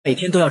每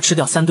天都要吃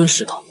掉3吨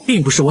石头，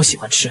并不是我喜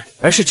欢吃，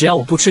而是只要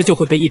我不吃，就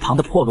会被一旁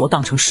的破罗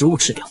当成食物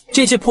吃掉。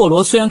这些破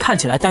罗虽然看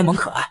起来呆萌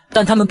可爱，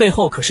但他们背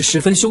后可是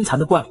十分凶残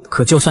的怪物。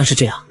可就算是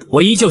这样，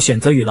我依旧选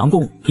择与狼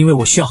共舞，因为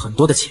我需要很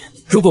多的钱。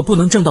如果不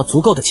能挣到足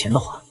够的钱的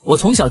话，我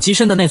从小跻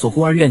身的那所孤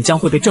儿院将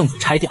会被政府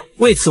拆掉。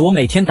为此，我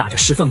每天打着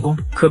10份工，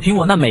可凭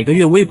我那每个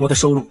月微薄的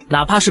收入，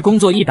哪怕是工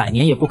作100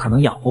年，也不可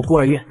能养活孤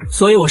儿院。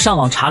所以我上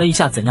网查了一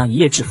下怎样一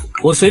夜致富。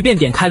我随便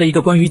点开了一个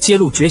关于揭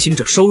露觉醒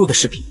者收入的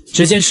视频，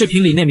只见视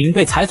频里那名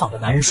被采访的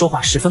男人说话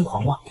十分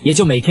狂妄，也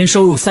就每天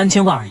收入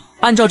3000万而已。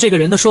按照这个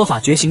人的说法，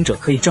觉醒者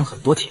可以挣很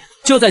多钱。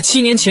就在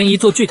7年前，一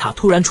座巨塔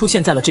突然出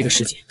现在了这个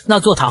世界。那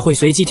座塔会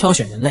随机挑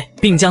选人类，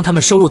并将他们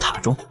收入塔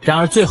中。然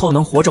而最后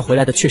能活着回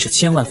来的却是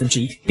1000万分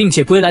之一，并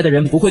且归来的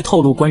人不会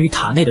透露关于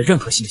塔内的任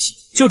何信息。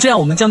就这样，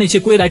我们将那些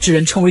归来之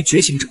人称为觉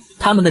醒者。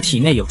他们的体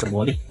内有着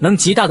魔力，能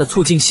极大的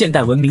促进现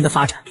代文明的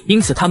发展，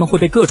因此他们会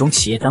被各种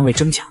企业单位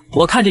争抢。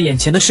我看着眼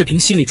前的视频，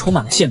心里充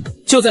满了羡慕。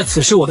就在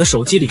此时，我的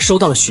手机里收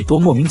到了许多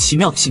莫名其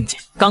妙的信件。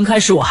刚开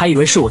始我还以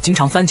为是我经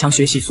常翻墙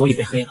学习，所以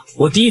被黑了。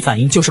我第一反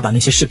应就是把那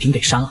些视频给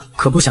删了，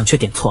可不想却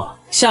点错了，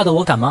吓得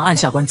我赶忙按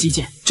下关机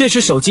键。这时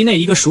手机内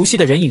一个熟悉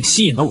的人影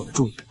吸引了我的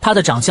注意，他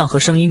的长相和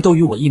声音都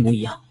与我一模一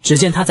样。只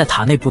见他在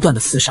塔内不断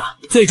的厮杀，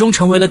最终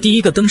成为了第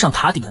一个登上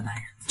塔顶的男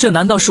人。这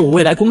难道是我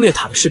未来攻略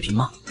塔的视频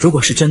吗？如果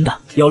是真的，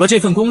有了这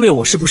份攻略，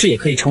我是不是也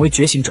可以成为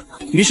觉醒者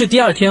呢？于是第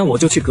二天我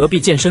就去隔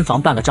壁健身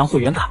房办了张会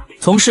员卡。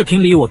从视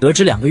频里我得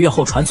知2个月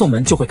后传送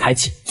门就会开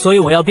启，所以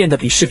我要变得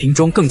比视频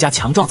中更加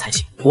强壮才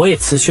行。我也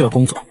辞去了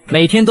工作，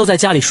每天都在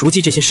家里熟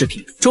记这些视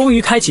频。终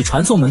于开启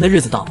传送门的日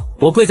子到了，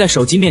我跪在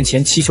手机面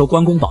前祈求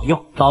关公保佑，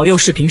保佑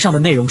视频上的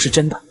内容是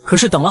真的。可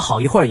是等了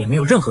好一会儿也没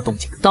有任何动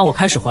静。当我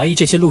开始怀疑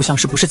这些录像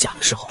是不是假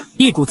的时候，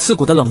一股刺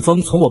骨的冷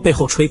风从我背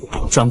后吹过，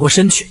转过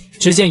身去，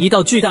只见一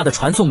道巨大的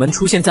传送门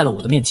出现在了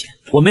我的面前。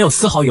我没有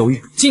丝毫犹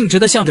豫，径直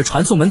地向着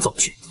传送门走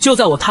去。就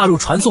在我踏入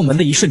传送门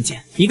的一瞬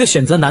间，一个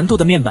选择难度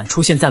的面板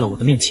出现在了我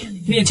的面前。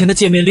面前的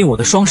界面令我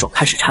的双手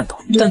开始颤抖，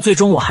但最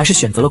终我还是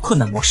选择了困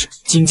难模式。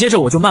紧接着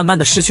我就慢慢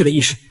地失去了意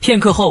识。片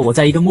刻后，我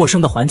在一个陌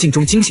生的环境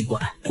中惊醒过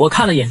来。我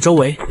看了眼周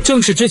围，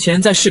正是之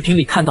前在视频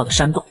里看到的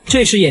山洞。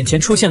这时眼前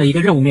出现了一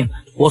个任务面板，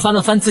我翻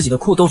了翻自己的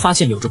裤兜，发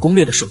现有着攻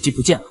略的手机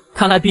不见了。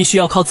看来必须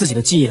要靠自己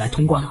的记忆来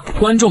通关了。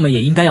观众们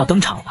也应该要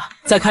登场了吧？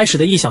在开始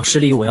的1小时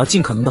里，我要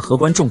尽可能的和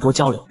观众多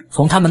交流，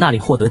从他们那里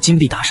获得金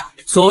币打赏。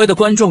所谓的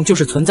观众就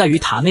是存在于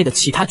塔内的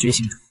其他觉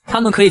醒者，他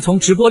们可以从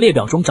直播列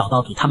表中找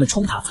到比他们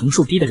冲塔层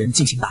数低的人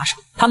进行打赏。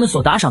他们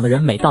所打赏的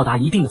人每到达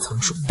一定的层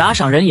数，打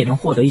赏人也能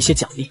获得一些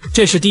奖励。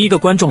这时第一个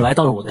观众来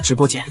到了我的直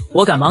播间，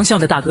我赶忙向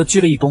着大哥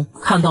鞠了一躬。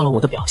看到了我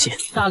的表现，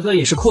大哥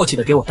也是阔气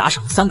的给我打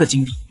赏了3个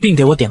金币，并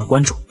给我点了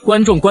关注。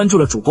观众关注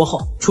了主播后，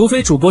除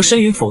非主播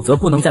申云，否则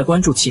不能再关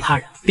注其他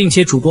人，并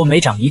且主播每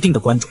涨一定的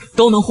关注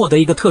都能获得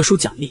一个特殊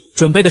奖励。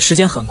准备的时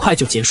间很快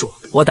就结束了，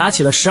我打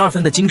起了12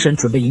分的精神，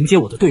准备迎接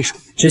我的对手。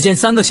只见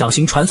3个小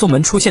型传送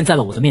门出现在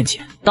了我的面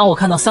前。当我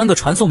看到3个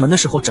传送门的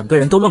时候，整个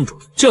人都愣住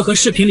了，这和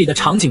视频里的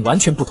场景完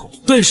全不同。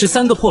顿时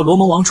3个破罗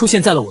蒙王出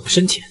现在了我的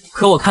身前，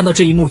可我看到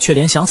这一幕却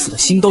连想死的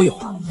心都有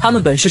了。他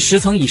们本是10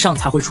层以上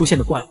才会出现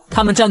的怪物，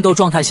他们战斗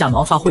状态下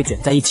毛发会卷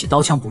在一起，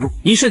刀枪不入。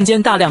一瞬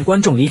间大量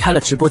观众离开了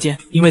直播间，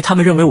因为他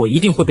们认为我一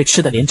定会被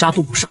吃的连渣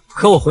都不剩。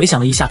可我回想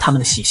了一下他们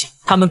的习性，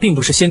他们并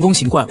不是先攻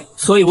型怪物，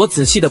所以我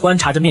仔细地观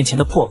察着面前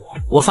的破罗，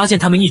我发现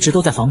他们一直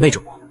都在防备着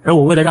我。而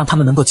我为了让他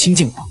们能够亲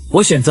近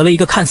我选择了一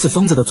个看似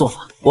疯子的做法。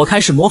我开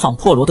始模仿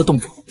破罗的动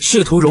作，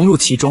试图融入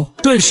其中。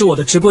顿时我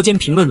的直播间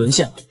评论沦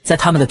陷了。在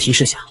他们的提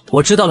示下，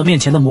我知道了面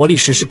前的魔力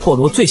石是破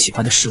罗最喜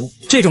欢的食物，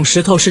这种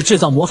石头是制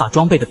造魔法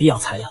装备的必要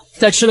材料。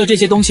在吃了这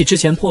些东西之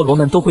前，破罗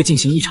们都会进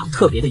行一场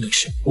特别的仪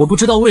式。我不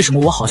知道为什么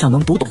我好像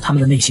能读懂他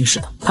们的内心似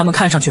的，他们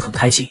看上去很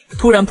开心。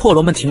突然破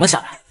罗们停了下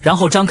来，然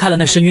后张开了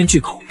那深渊巨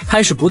口，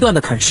开始不断地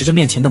啃食着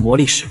面前的魔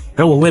力石。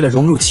而我为了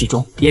融入其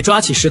中，也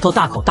抓起石头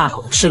大口大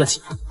口地吃了起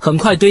来。很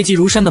快堆积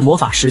如山的魔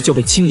法石就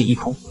被清理一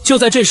空。就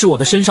在这时，我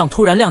的身上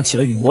突然亮起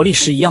了与魔力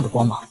石一样的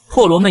光芒，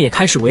破罗们也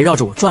开始围绕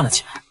着我转了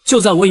起来。就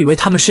在我以为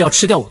他们是要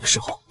吃掉我的时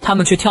候，他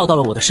们却跳到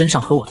了我的身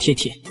上和我贴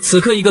贴。此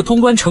刻一个通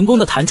关成功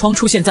的弹窗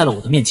出现在了我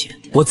的面前，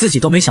我自己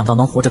都没想到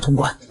能活着通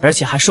关，而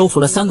且还收服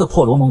了3个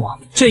破罗蒙王。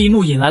这一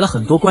幕引来了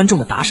很多观众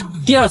的打赏。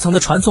第2层的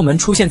传送门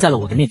出现在了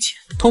我的面前，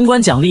通关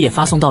奖励也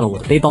发送到了我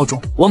的背包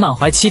中。我满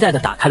怀期待地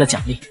打开了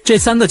奖励，这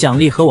3个奖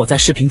励和我在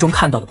视频中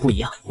看到的不一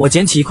样。我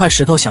捡起一块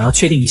石头，想要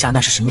确定一下那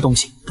是什么东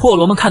西。破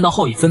罗们看到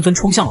后也纷纷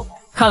冲向了我。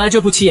看来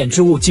这不起眼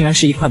之物竟然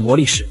是一块魔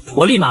力石，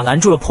我立马拦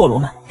住了破罗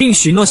们，并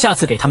许诺下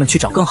次给他们去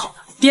找更好的。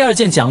第2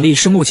件奖励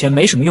是目前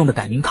没什么用的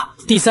改名卡，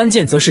第3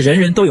件则是人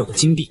人都有的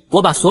金币。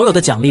我把所有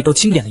的奖励都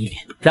清点了一遍，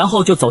然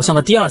后就走向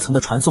了第2层的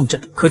传送阵。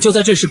可就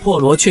在这时，破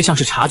罗却像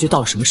是察觉到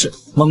了什么似的，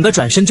猛地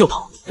转身就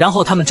跑。然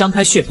后他们张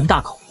开血盆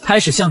大口，开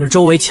始向着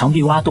周围墙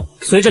壁挖洞。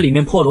随着里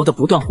面破罗的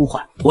不断呼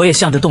唤，我也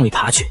向着洞里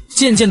爬去。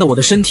渐渐的，我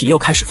的身体又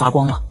开始发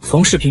光了。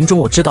从视频中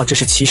我知道这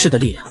是骑士的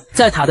力量，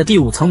在塔的第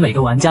5层，每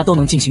个玩家都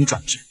能进行转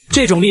职，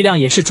这种力量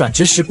也是转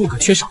职时不可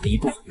缺少的一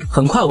部分。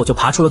很快我就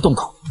爬出了洞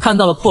口，看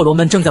到了破罗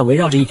们正在围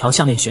绕着一条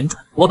项链旋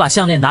转。我把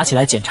项链拿起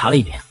来检查了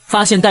一遍，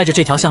发现戴着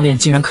这条项链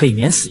竟然可以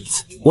免死一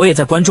次。我也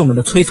在观众们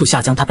的催促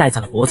下将它戴在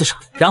了脖子上，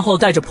然后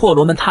带着破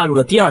罗们踏入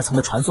了第2层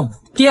的传送门。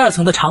第2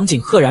层的场景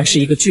赫然是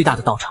一个巨大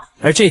的道场，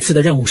而这次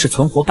的任务是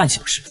存活半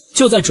小时。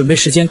就在准备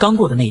时间刚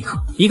过的那一刻，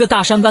一个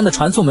大山般的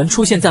传送门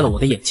出现在了我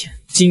的眼前，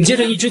紧接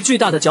着一只巨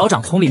大的脚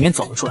掌从里面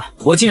走了出来。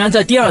我竟然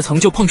在第2层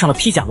就碰上了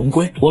披甲龙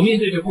龟。我面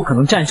对着不可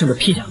能战胜的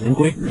披甲龙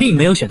龟，并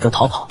没有选择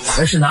逃跑，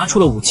而是拿出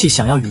了武器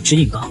想要与之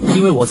硬刚。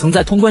因为我曾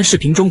在通关视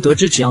频中得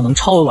知，只要能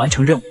超额完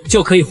成任务，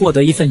就可以获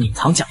得一份隐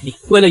藏奖励。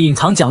为了隐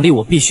藏奖励，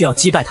我必须要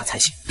击败它才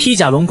行。披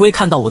甲龙龟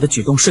看到我的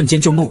举动瞬间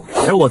就怒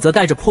了，而我则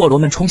带着破罗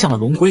们冲向了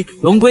龙龟。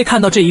龙龟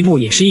看到这一幕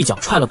也是一脚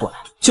踹了过来。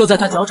就在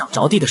他脚掌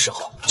着地的时候，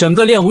整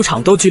个练武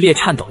场都剧烈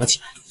颤抖了起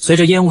来。随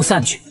着烟雾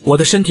散去，我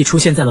的身体出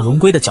现在了龙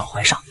龟的脚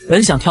踝上，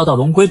本想跳到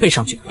龙龟背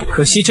上去，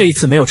可惜这一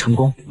次没有成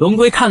功。龙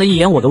龟看了一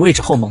眼我的位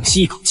置后猛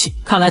吸一口气，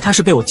看来他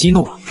是被我激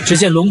怒了。只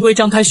见龙龟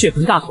张开血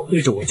盆大口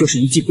对着我就是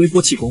一记龟波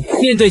气功。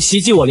面对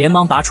袭击，我连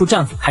忙拔出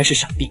战斧开始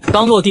闪避。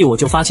刚落地我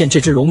就发现这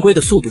只龙龟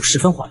的速度十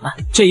分缓慢，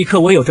这一刻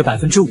我有着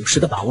50%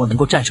的把握能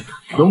够战胜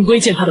它。龙龟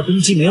见它的攻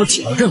击没有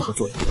起到任何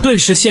作用，顿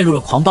时陷入了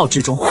狂暴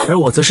之中，而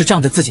我则是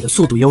仗着自己的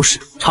速度优势，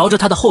朝着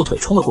它的后腿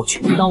冲了过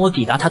去。当我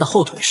抵达它的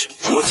后腿时，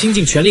我倾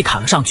尽全力砍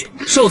了上去。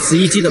受此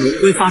一击的龙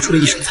龟发出了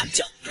一声惨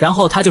叫，然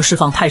后他就释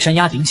放泰山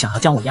压顶，想要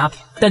将我压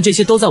扁，但这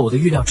些都在我的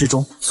预料之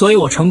中，所以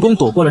我成功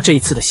躲过了这一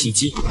次的袭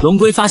击。龙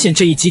龟发现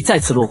这一击再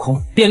次落空，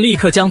便立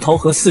刻将头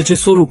和4肢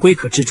缩入龟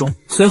壳之中，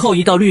随后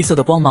一道绿色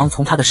的光芒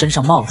从他的身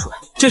上冒了出来，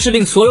这是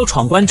令所有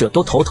闯关者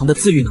都头疼的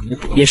自愈能力，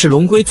也是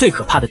龙龟最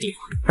可怕的地方。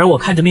而我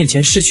看着面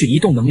前失去移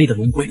动能力的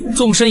龙龟，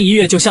纵身一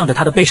跃就向着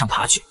他的背上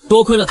爬去，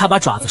多亏了他把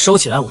爪子收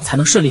起来，我才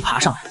能顺利爬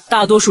上来。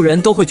大多数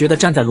人都会觉得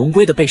站在龙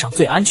龟的背上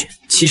最安全，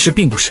其实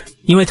并不是，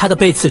因为它的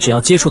背刺只要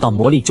接触到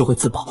魔力就会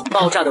自爆，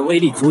爆炸的威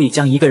力足以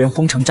将一个人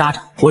轰成渣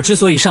渣。我之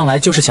所以上来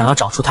就是想要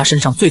找出他身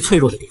上最脆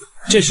弱的地方。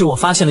这时我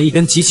发现了一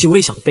根极其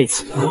微小的背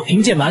刺，我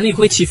凭借蛮力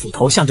挥起斧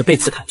头向着背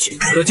刺砍去。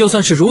可就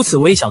算是如此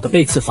微小的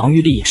背刺，防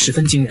御力也十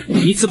分惊人。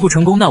一次不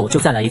成功，那我就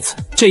再来一次。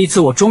这一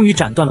次我终于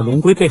斩断了龙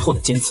龟背后的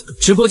尖刺。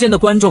直播间的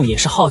观众也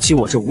是好奇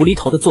我这无厘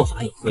头的做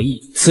法有何意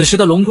义。此时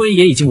的龙龟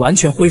也已经完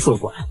全恢复了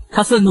过来，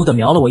他愤怒地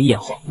瞄了我一眼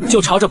后，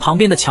就朝着旁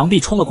边的墙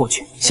壁冲了过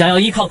去，想要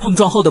依靠碰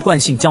撞后的惯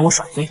性将我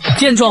甩飞。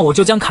见状，我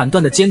就将砍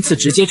断的尖刺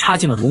直接插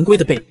进了龙龟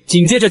的背部，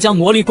紧接着将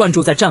魔力灌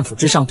注在战斧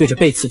之上，对着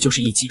背刺就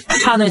是一击。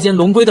刹那间，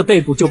龙龟的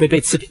背部就被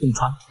刺给洞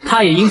穿了，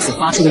他也因此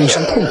发出了一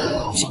声痛苦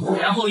的咆哮，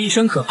然后一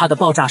声可怕的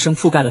爆炸声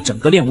覆盖了整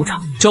个练武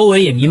场，周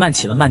围也弥漫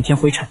起了漫天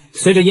灰尘。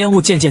随着烟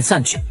雾渐渐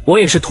散去，我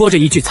也是拖着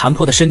一具残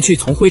破的身躯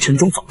从灰尘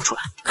中走了出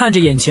来。看着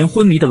眼前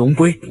昏迷的龙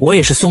龟，我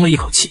也是松了一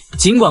口气。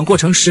尽管过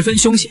程十分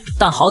凶险，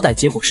但好歹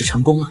结果是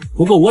成功了。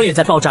不过我也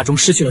在爆炸中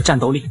失去了战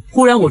斗力。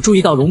忽然我注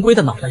意到龙龟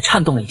的脑袋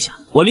颤动了一下，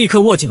我立刻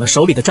握紧了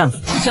手里的战斧，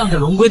向着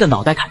龙龟的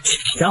脑袋砍去。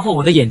然后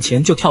我的眼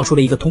前就跳出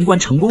了一个通关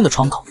成功的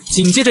窗口，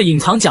紧接着隐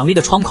藏奖励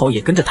的窗口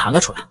也跟着弹了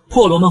出来。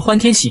破罗们欢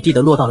天喜地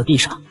地落到了地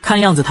上，看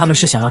样子他们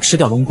是想要吃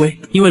掉龙龟，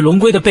因为龙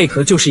龟的贝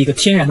壳就是一个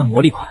天然的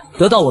魔力块。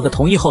得到我的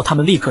同意后，他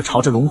们立刻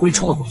朝着龙龟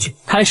冲了过去，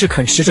开始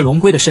啃食着龙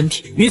龟的身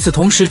体。与此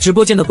同时，直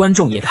播间的观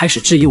众也开始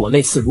质疑我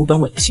类似鲁本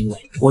伟的行为。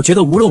我觉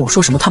得无论我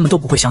说什么，他们都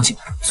不会相信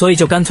我，所以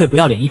就干脆不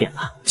要脸一点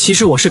吧。其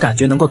实我是感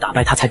觉能够打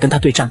败他才跟他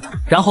对战的。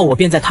然后我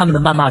便在他们的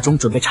谩骂中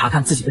准备查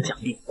看自己的奖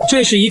励。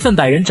这时一份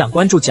100人斩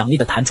关注奖励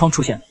的弹窗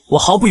出现了，我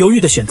毫不犹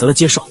豫地选择了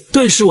接受。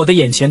顿时我的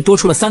眼前多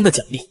出了3个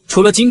奖励，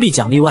除了金币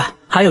奖励外，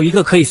还有一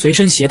个可以随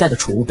身携带的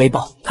储物背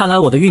包。看来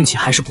我的运气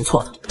还是不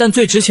错的，但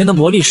最值钱的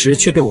魔力石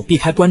却被我避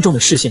开观众的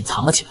视线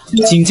藏了起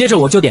来。紧接着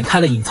我就点开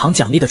了隐藏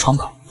奖励的窗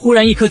口，忽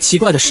然一颗奇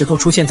怪的石头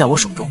出现在我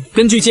手中。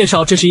根据介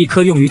绍，这是一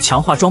颗用于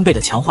强化装备的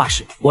强化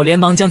石。我连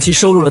忙将其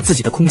收入了自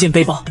己的空间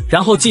背包，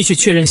然后继续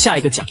确认下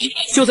一个奖励。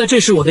就在这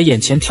时，我的眼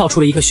前跳出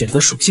了一个选择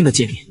属性的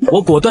界面，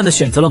我果断地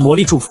选择了魔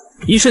力祝福。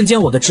一瞬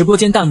间，我的直播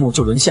间弹幕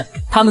就沦陷了，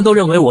他们都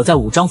认为我在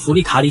5张福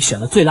利卡里选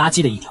了最垃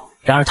圾的一条。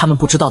然而他们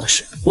不知道的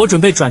是，我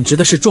准备转职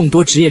的是众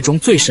多职业中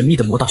最神秘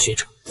的魔道学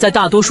者。在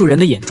大多数人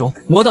的眼中，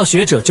魔道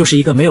学者就是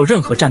一个没有任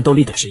何战斗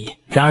力的职业。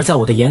然而在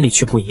我的眼里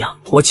却不一样。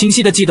我清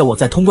晰地记得我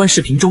在通关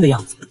视频中的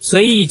样子，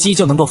随意一击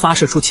就能够发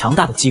射出强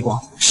大的激光。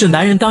是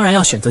男人当然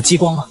要选择激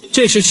光了。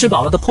这时吃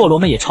饱了的破罗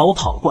们也朝我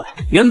跑了过来，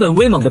原本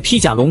威猛的披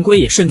甲龙龟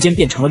也瞬间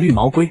变成了绿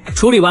毛龟。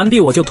处理完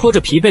毕，我就拖着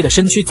疲惫的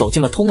身躯走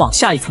进了通往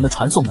下一层的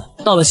传送门。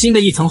到了新的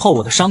一层后，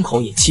我的伤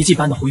口也奇迹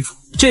般的恢复。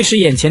这时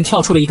眼前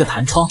跳出了一个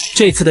弹窗，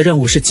这次的任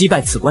务是击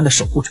败此关的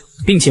守护者，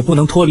并且不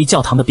能脱离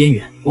教堂的边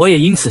缘。我也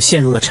因此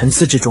陷入了沉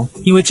思之中，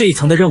因为这一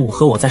层的任务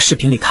和我在视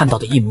频里看到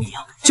的一模一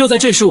样。就在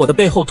这时，我的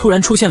背后突然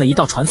出现了一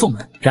道传送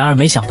门。然而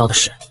没想到的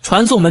是，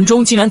传送门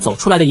中竟然走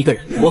出来了一个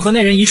人。我和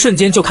那人一瞬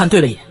间就看对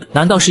了眼，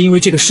难道是因为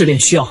这个试炼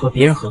需要和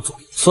别人合作，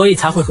所以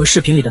才会和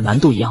视频里的难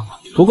度一样吗？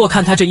不过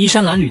看他这衣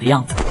衫褴褛的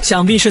样子，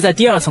想必是在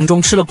第2层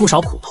中吃了不少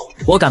苦头。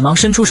我赶忙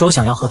伸出手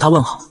想要和他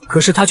问好，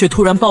可是他却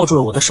突然抱住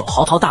了我的手，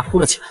嚎啕大哭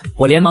了起来。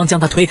我连忙将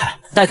他推开，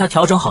待他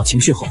调整好情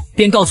绪后，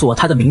便告诉我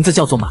他的名字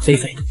叫做马菲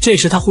菲。这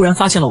时他忽然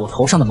发现了我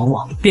头上的萌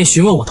王，便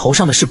询问我头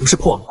上的是不是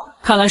破罗。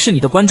看来是你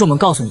的观众们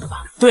告诉你的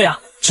吧？对啊，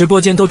直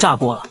播间都炸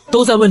锅了，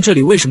都在问这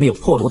里为什么有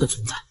破罗的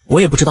存在。我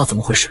也不知道怎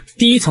么回事，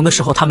第一层的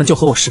时候他们就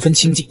和我十分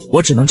亲近，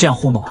我只能这样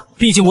糊弄了。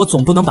毕竟我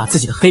总不能把自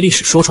己的黑历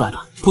史说出来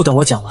吧。不等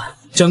我讲完，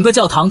整个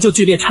教堂就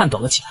剧烈颤抖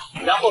了起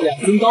来，然后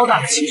2尊高大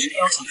的骑士雕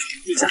像从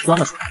地下钻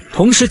了出来，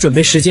同时准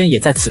备时间也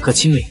在此刻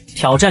清零，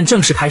挑战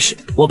正式开始。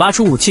我拔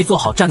出武器做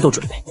好战斗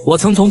准备。我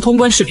曾从通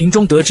关视频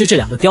中得知这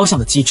2个雕像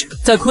的机制，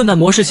在困难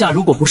模式下，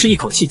如果不是一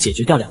口气解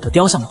决掉2个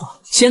雕像的话，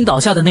先倒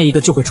下的那一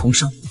个就会重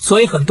生，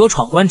所以很多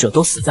闯关者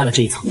都死在了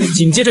这一层。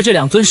紧接着这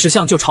2尊石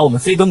像就朝我们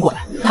飞奔过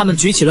来，他们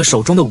举起了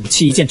手中的武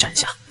器，一剑斩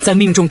下，在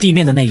命中地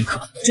面的那一刻，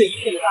这一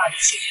片的大地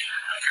瞬间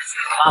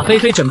马飞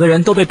飞整个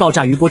人都被爆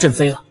炸余波震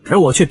飞了，而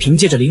我却凭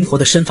借着灵活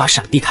的身法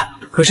闪避开了。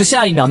可是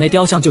下一秒，那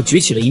雕像就举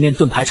起了一面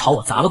盾牌朝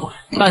我砸了过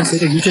来，伴随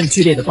着一阵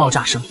剧烈的爆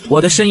炸声，我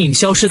的身影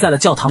消失在了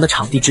教堂的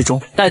场地之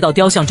中。待到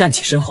雕像站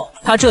起身后，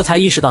他这才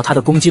意识到他的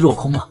攻击落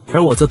空了，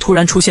而我则突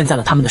然出现在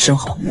了他们的身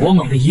后。我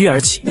猛地一跃而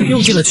起，用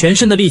尽了全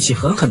身的力气，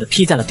狠狠地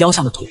劈在了雕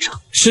像的腿上，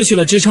失去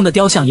了支撑的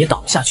雕像也倒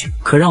了下去。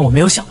可让我没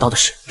有想到的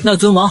是，那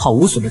尊完好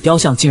无损的雕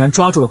像竟然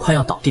抓住了快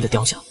要倒地的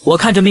雕像。我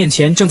看着面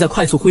前正在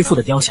快速恢复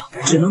的雕像，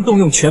只能动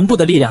用全部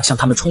的力量向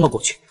他们冲了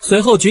过去，随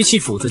后举起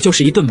斧子就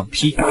是一顿猛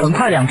劈。很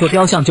快2座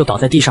雕像就倒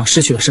在地上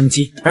失去了生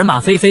机，而马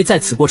飞飞在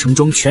此过程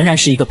中全然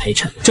是一个陪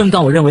衬。正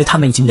当我认为他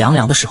们已经凉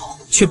凉的时候，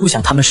却不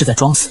想他们是在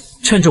装死。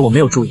趁着我没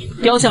有注意，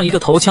雕像一个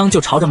头枪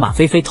就朝着马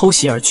飞飞偷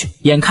袭而去，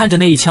眼看着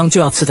那一枪就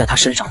要刺在他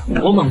身上，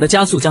我猛地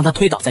加速将他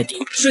推倒在地，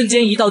瞬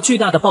间一道巨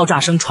大的爆炸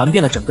声传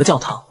遍了整个教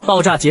堂。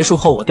爆炸结束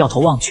后，我掉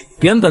头望去，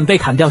原本被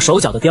砍掉手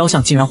脚的雕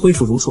像竟然恢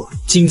复如初了，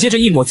紧接着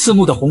一抹刺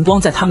目的红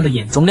光在他们的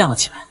眼中亮了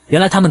起来。原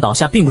来他们倒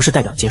下并不是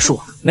代表结束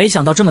啊，没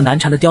想到这么难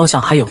缠的雕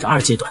像还有着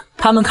2阶段。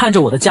他们看着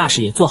我的架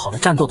势也做好了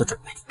战斗的准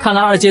备，看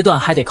来2阶段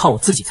还得靠我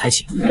自己才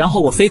行。然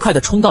后我飞快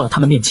地冲到了他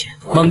们面前，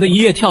猛地一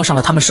跃跳上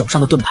了他们手上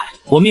的盾牌。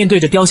我面对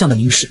着雕像的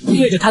凝视，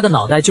对着他的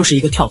脑袋就是一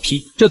个跳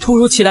劈。这突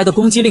如其来的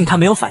攻击令他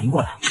没有反应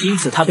过来，因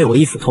此他被我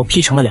一斧头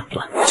劈成了2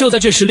段。就在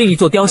这时，另一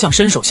座雕像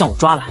伸手向我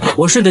抓来，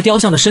我顺着雕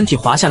像的身体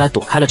滑下来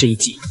躲开了这一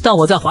击，但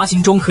我在滑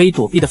行中可以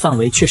躲避的范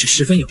围却是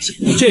十分有限。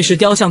这时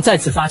雕像再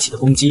次发起了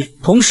攻击，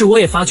同时我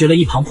也发觉了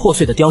一旁破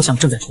碎的雕像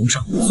正在重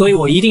生，所以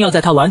我一定要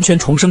在它完全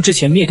重生之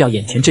前灭掉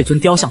眼前这尊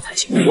雕像才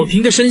行。我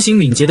凭着身形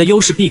敏捷的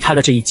优势避开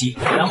了这一击，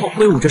然后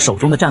挥舞着手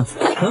中的战斧，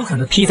狠狠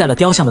地劈在了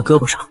雕像的胳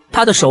膊上。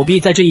他的手臂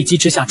在这一击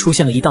之下出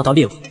现了一道道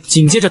裂纹，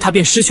紧接着他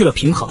便失去了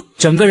平衡，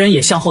整个人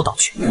也向后倒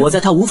去。我在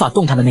他无法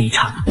动弹的那一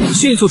刹那，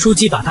迅速出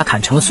击把他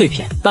砍成了碎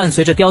片。伴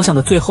随着雕像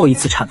的最后一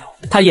次颤抖，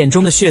他眼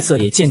中的血色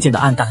也渐渐地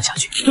暗淡了下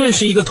去。顿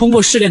时一个通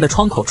过试炼的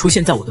窗口出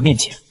现在我的面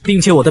前，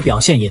并且我的表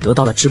现也得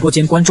到了直播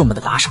间观众们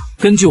的打赏。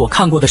根据我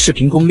看过的视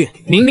频攻略，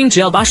明明只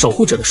要把守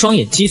护者的双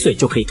眼击碎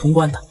就可以通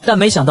关的，但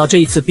没想到这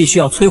一次必须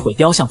要摧毁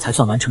雕像才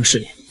算完成试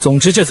炼。总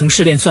之这层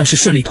试炼算是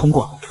顺利通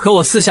过了，可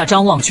我四下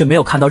张望却没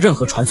有看到任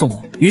何传送门，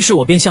于是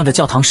我便向着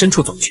教堂深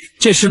处走去。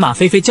这时马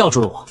飞飞叫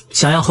住了我，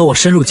想要和我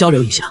深入交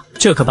流一下，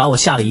这可把我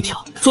吓了一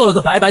跳，做了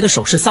个白白的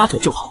手势撒腿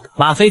就跑。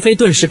马飞飞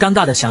顿时尴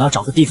尬的想要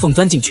找个地缝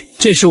钻进去。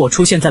这时我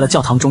出现在了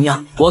教堂中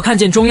央，我看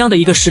见中央的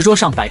一个石桌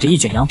上摆着一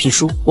卷羊皮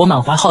书，我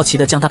满怀好奇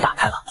的将它打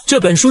开了。这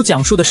本书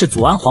讲述的是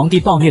祖安皇帝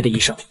暴虐的一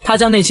生，他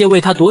将那些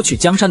为他夺取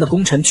江山的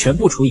功臣全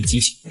部处以极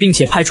刑，并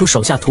且派出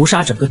手下屠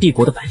杀整个帝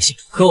国的百姓。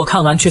可我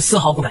看完却丝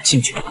毫不感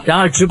兴趣。然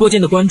而直播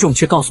间的观众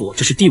却告诉我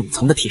这是第5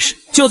层的提示。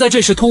就在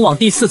这时，通往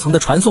第4层的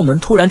传送门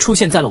突然出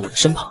现在了我的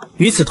身旁，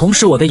与此同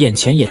时我的眼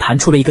前也弹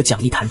出了一个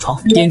奖励弹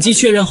窗，点击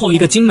确认后，一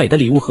个精美的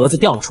礼物盒子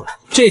掉了出来。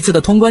这次的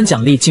通关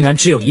奖励竟然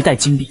只有1袋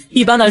金币，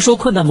一般来说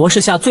困难模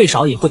式下最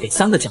少也会给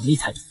3个奖励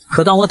才对。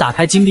可当我打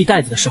开金币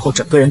袋子的时候，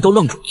整个人都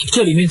愣住了，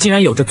这里面竟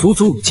然有着足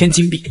足5000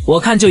金币。我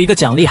看就一个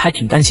奖励还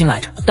挺甘心来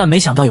着，但没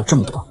想到有这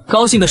么多。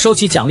高兴的收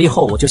起奖励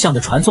后，我就向着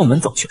传送门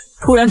走去。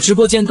突然直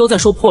播间都在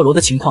说破罗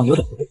的情况有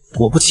点不对，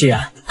果不其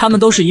然，他们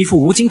都是一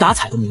副无精打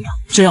采的模样，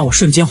这让我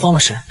瞬间慌了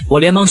神。我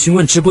连忙询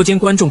问直播间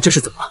观众这是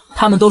怎么了，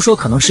他们都说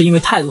可能是因为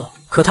太饿了，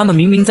可他们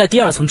明明在第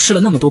2层吃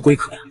了那么多龟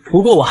壳呀。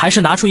不过我还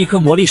是拿出一颗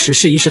魔力石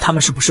试一试他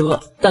们是不是饿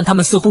了，但他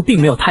们似乎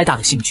并没有太大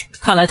的兴趣，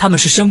看来他们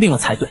是生病了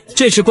才对。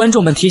这时观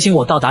众们提醒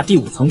我到达第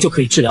5层就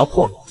可以治疗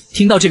破罗。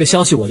听到这个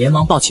消息，我连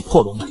忙抱起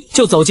破罗门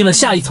就走进了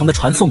下一层的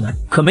传送门。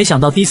可没想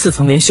到第4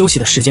层连休息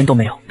的时间都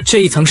没有，这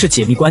一层是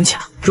解密关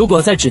卡，如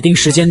果在指定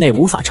时间内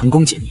无法成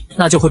功解密，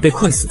那就会被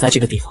困死在这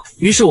个地方。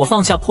于是我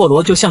放下破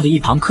罗，就向着一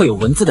旁刻有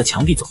文字的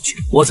墙壁走去。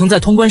我曾在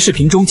通关视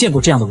频中见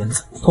过这样的文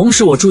字，同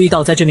时我注意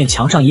到在这面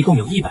墙上一共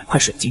有100块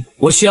水晶，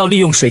我需要利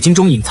用水晶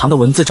中隐藏的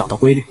文字找到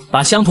规律，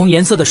把相同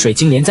颜色的水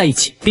晶连在一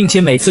起，并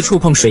且每次触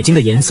碰水晶的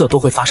颜色都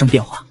会发生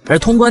变化，而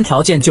通关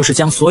条件就是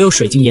将所有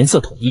水晶颜色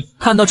统一。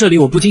看到这里，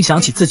我不禁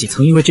想起自己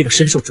曾因为这个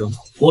深受折磨，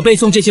我背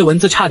诵这些文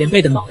字差点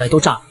背的脑袋都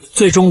炸了。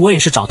最终我也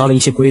是找到了一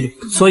些规律，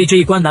所以这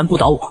一关难不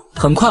倒我。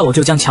很快我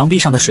就将墙壁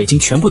上的水晶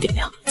全部点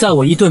亮，在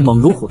我一顿猛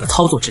如虎的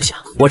操作之下，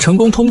我成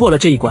功通过了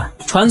这一关。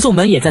传送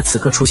门也在此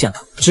刻出现了，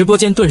直播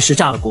间顿时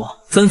炸了锅，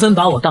纷纷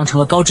把我当成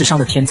了高智商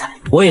的天才。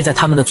我也在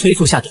他们的催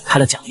促下点开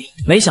了奖励，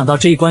没想到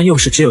这一关又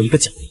是只有1个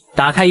奖励。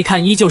打开一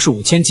看，依旧是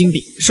5000金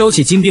币。收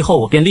起金币后，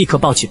我便立刻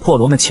抱起破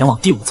罗们前往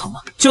第5层了。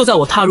就在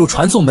我踏入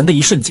传送门的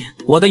一瞬间，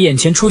我的眼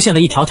前出现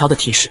了一条条的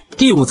提示：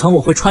第5层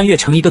我会穿越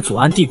成一个祖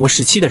安帝国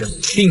时期的人物，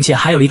并且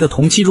还有一个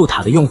同期入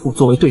塔的用户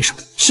作为对手。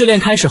试炼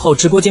开始后，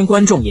直播间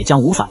观众也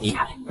将无法离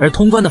开，而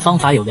通关的方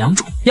法有2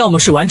种，要么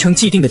是完成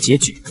既定的结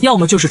局，要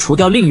么就是除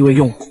掉另一位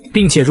用户，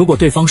并且如果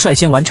对方率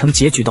先完成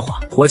结局的话，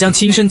我将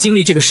亲身经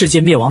历这个世界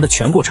灭亡的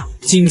全过程。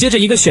紧接着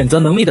一个选择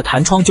能力的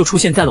弹窗就出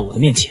现在了我的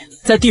面前，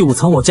在第5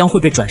层我将会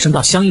被转生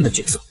到相应的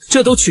角色，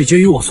这都取决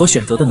于我所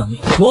选择的能力。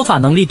魔法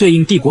能力对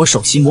应帝国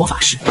首席魔法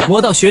师，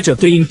魔道学者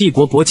对应帝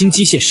国铂金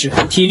机械师，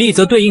体力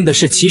则对应的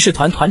是骑士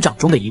团团长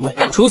中的一位。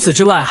除此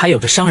之外还有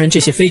着商人这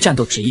些非战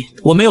斗职业。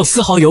我没有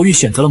丝毫犹豫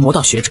选择了魔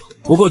道学者，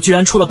不过居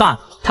然出了 bug，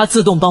 他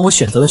自动帮我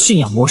选择了驯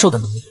养魔兽的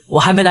能力，我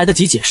还没来得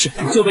及解释，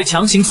就被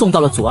强行送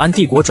到了祖安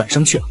帝国转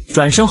生去了。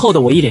转生后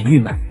的我一脸郁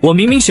闷，我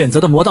明明选择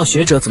的魔道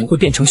学者怎么会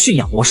变成驯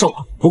养魔兽了？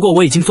不过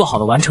我已经做好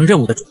了完成任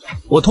务的准备。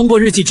我通过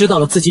日记知道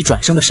了自己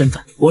转生的身份，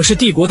我是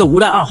帝国的无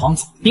赖二皇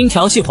子，因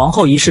调戏皇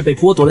后一事被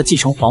剥夺了继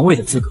承皇位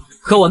的资格。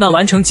可我那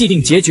完成既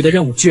定结局的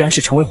任务居然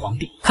是成为皇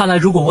帝，看来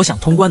如果我想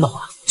通关的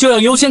话，就要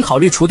优先考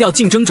虑除掉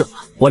竞争者了。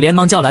我连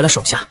忙叫来了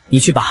手下，你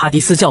去把哈迪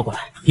斯叫过来，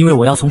因为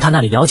我要从他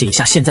那里了解一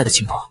下现在的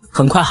情况。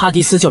很快哈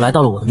迪斯就来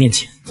到了我的面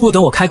前，不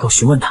等我开口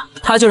询问他，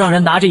他就让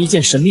人拿着一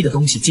件神秘的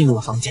东西进入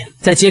了房间。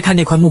在揭开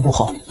那块幕布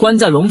后，关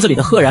在笼子里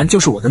的赫然就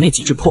是我的那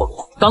几只破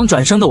罗。刚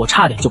转生的我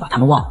差点就把他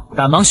们忘了，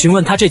赶忙询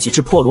问他这几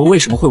只破罗为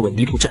什么会萎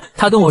靡不振。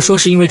他跟我说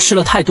是因为吃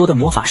了太多的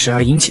魔法石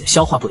而引起的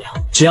消化不良，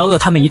只要饿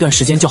他们一段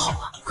时间就好了。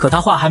可他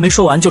话还没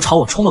说完就朝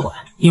我冲了过来，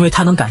因为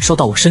他能感受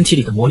到我身体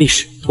里的魔力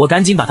石。我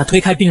赶紧把他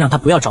推开并让他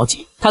不要着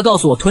急。他告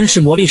诉我吞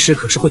噬魔力石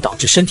可是会导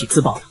致身体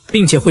自爆的，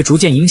并且会逐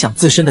渐影响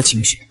自身的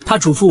情绪。他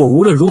嘱咐我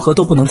无论如何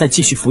都不能再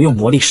继续服用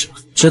魔力石了。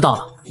知道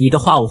了，你的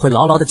话我会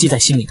牢牢地记在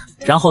心里的。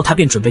然后他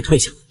便准备退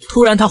下，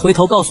突然他回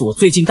头告诉我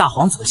最近大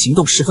皇子的行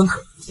动十分可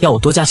疑，要我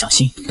多加小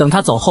心。等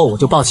他走后，我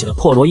就抱起了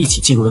破罗一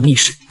起进入了密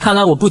室。看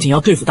来我不仅要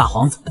对付大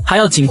皇子，还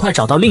要尽快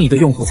找到另一个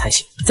用户才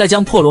行。在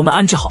将破罗们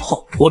安置好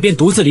后，我便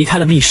独自离开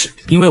了密室，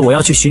因为我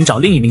要去寻找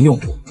另一名用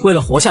户。为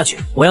了活下去，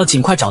我要尽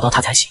快找到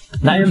他才行。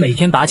男人每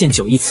天拔剑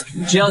9亿次，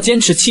只要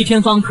坚持7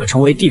天方可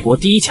成为帝国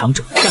第1强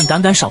者，但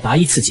胆敢少拔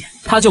1次剑，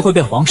他就会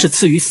被皇室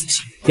赐予死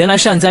刑。原来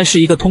善哉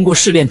是一个通过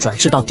试炼转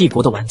世到帝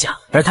国的玩家，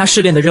而他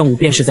试炼的任务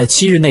便是在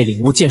7日内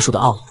领悟剑术的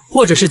奥义，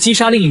或者是击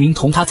杀另一名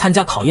同他参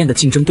加考验的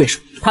竞争对手。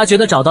他觉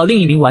得找到另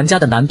一名玩家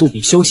的难度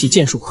比修习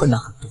剑术困难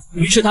很多，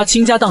于是他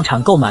倾家荡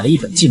产购买了一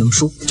本技能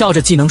书，照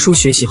着技能书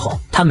学习后，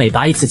他每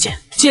拔1次剑，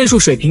剑术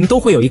水平都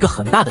会有一个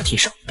很大的提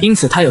升，因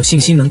此他有信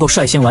心能够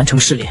率先完成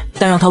试炼。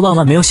但让他万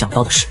万没有想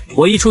到的是，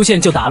我一出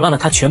现就打乱了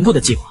他全部的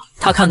计划。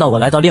他看到我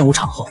来到练武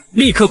场后，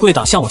立刻跪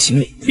倒向我行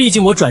礼。毕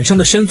竟我转生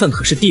的身份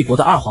可是帝国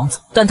的2皇子，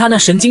但他那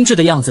神经质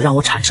的样子让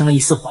我产生了一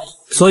丝怀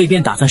疑，所以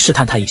便打算试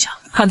探他一下，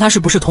看他是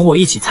不是同我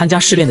一起参加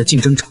试炼的竞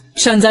争者。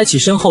善哉起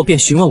身后便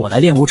询问我来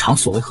练武场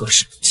所为何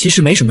事。其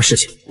实没什么事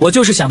情，我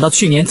就是想到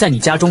去年在你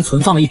家中存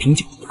放了一瓶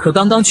酒，可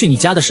刚刚去你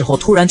家的时候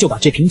突然就把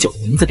这瓶酒的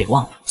名字给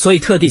忘了，所以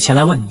特地前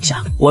来问你一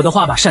下。我的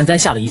话把善哉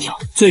吓了一跳，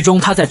最终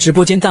他在直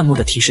播间弹幕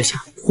的提示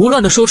下，胡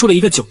乱的说出了一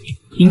个酒名，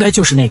应该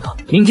就是那个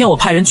明天我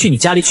派人去你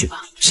家里取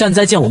吧。善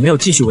哉见我没有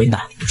继续为难，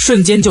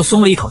瞬间就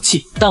松了一口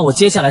气，但我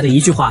接下来的一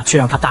句话却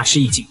让他大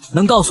吃一惊。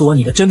能告诉我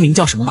你的真名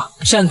叫什么吗？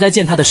善哉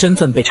见他的身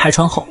份被拆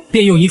穿后，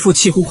便用一副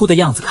气呼呼的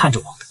样子看着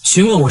我，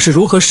询问我是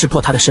如何识破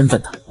他的身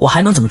份的。我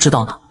还能怎么知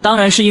道呢？当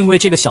然是因为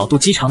这个小肚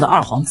鸡肠的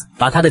2皇子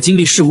把他的经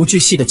历事无巨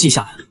细的记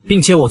下来了，并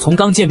且我从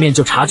刚见面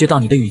就察觉到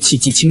你的语气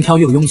既轻佻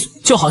又庸俗，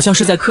就好像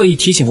是在刻意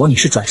提醒我你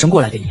是转生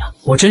过来的一样。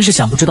我真是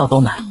想不知道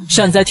都难。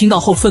善哉听到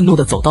后愤怒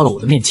地走到了我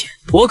的面前，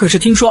我可是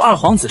听说2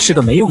皇子是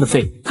个没用的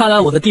废物，看来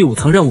我的第5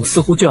层任务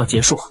似乎就要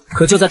结束了。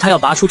可就在他要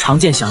拔出长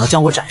剑想要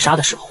将我斩杀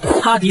的时候，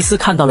哈迪斯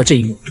看到了这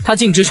一幕，他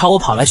径直朝我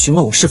跑来询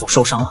问我是否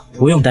受伤了。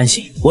不用担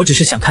心，我只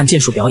是想看剑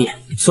术表演，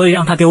所以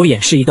让他给我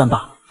演示一段罢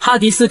了。哈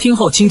迪斯听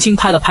后轻轻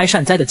拍了拍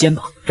善哉的肩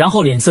膀，然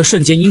后脸色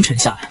瞬间阴沉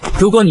下来。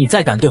如果你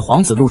再敢对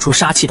皇子露出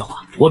杀气的话，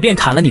我便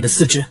砍了你的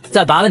4肢，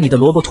再拔了你的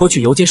萝卜拖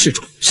去游街示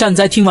众。善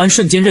哉听完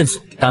瞬间认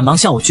怂，赶忙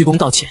向我鞠躬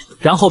道歉，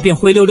然后便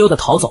灰溜溜的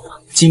逃走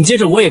了。紧接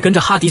着我也跟着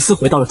哈迪斯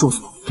回到了住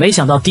所，没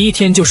想到第1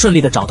天就顺利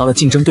的找到了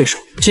竞争对手，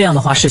这样的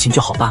话事情就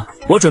好办了。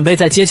我准备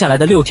在接下来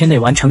的6天内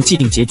完成既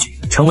定结局，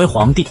成为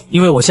皇帝，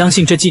因为我相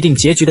信这既定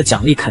结局的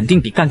奖励肯定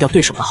比干掉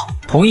对手的好。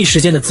同一时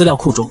间的资料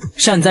库中，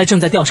善哉正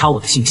在调查我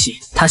的信息，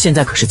他现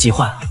在可是急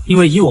坏了，因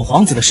为以我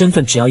皇子的身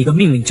份，只要一个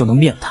命令就能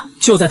灭了他。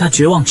就在他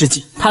绝望之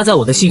际，他在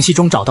我的信息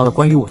中找到了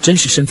关于我真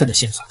实身份的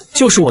线索，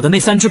就是我的那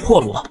3只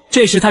破罗。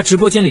这时他直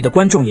播间里的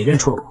观众也认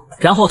出了我，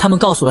然后他们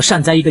告诉了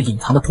善哉一个隐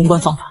藏的通关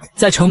方法，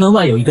在城门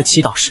外有一个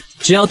祈祷室，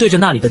只要对着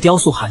那里的雕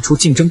塑喊出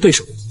竞争对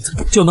手的名字，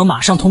就能马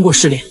上通过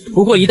试炼。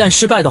不过一旦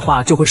失败的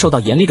话，就会受到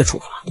严厉的处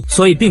罚，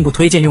所以并不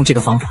推荐用这个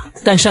方法。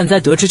但善哉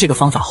得知这个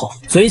方法后，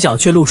嘴角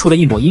却露出了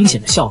一抹阴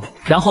险的笑容，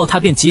然后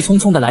他便急匆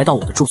匆地来到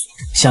我的住所，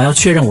想要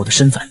确认我的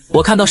身份。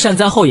我看到善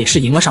哉后也是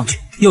迎了上去，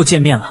又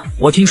见面了。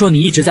我听说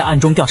你一直在暗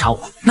中调查我，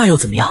那又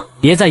怎么样？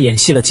别再演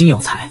戏了，金有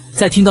才。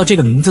在听到这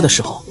个名字的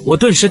时候，我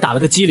顿时打了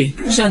个激灵。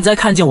善哉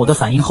看见我的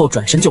反应后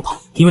转身就跑，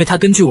因为他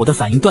根据我的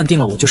反应断定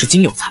了我就是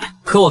金有才。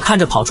可我看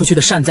着跑出去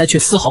的善哉却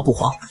丝毫不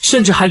慌，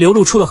甚至还流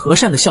露出了和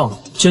善的笑容，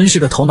真是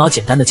个头脑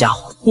简单的家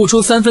伙。不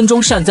出3分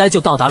钟，善哉就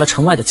到达了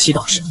城外的祈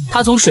祷室。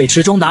他从水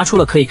池中拿出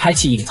了可以开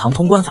启隐藏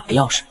通关法的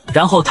钥匙，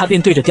然后他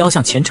便对着雕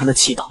像虔诚的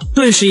祈祷。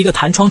顿时一个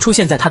弹窗出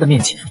现在他的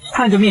面前，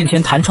看着面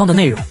前弹窗的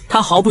内容，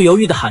他毫不犹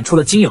豫地喊出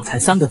了金有才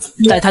3个字。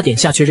待他点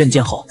下去认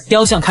键后，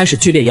雕像开始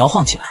剧烈摇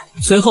晃起来，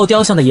随后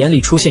雕像的眼里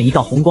出现一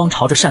道红光，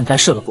朝着善哉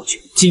射了过去。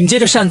紧接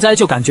着善哉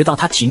就感觉到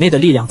他体内的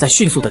力量在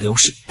迅速的流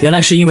失，原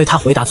来是因为他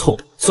回答错误，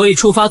所以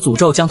触发诅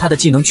咒将他的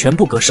技能全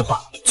部格式化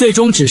了。最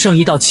终只剩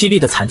一道凄厉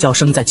的惨叫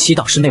声在祈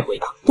祷室内回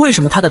荡。为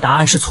什么他的答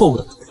案是错误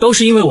的呢？都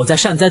是因为我在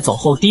善哉走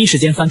后第一时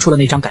间翻出了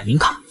那张改名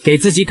卡，给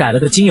自己改了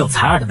个金有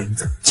才2的名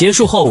字。结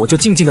束后我就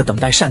静静的等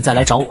待善哉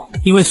来找我，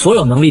因为所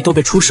有能力都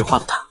被初始化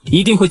的他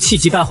一定会气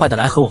急败坏的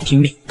来和我拼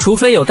命，除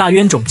非有大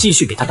冤种继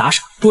续给他打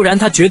赏，不然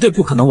他绝对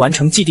不可能完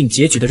成既定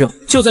结局的任务。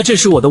就在这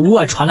时，我的屋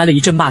外传来了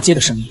一阵骂街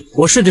的声音，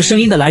我顺着声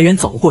音的来源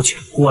走了过去，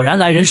果然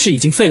来人是已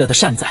经废了的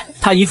善哉，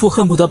他一副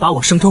恨不得把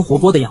我生吞活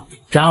剥的样子。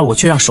然而我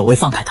却让守卫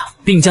放开他，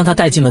并将他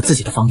带进了自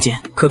己的房间。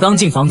可刚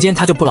进房间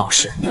他就不老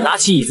实，拿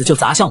起椅子就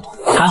砸向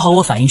我，还好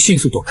我反应迅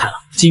速躲开了。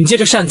紧接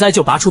着善哉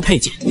就拔出佩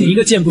剑，一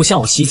个箭步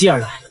向我袭击而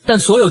来，但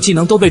所有技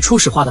能都被初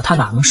始化的他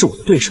哪能是我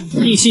的对手？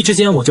一息之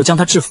间我就将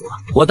他制服了。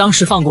我当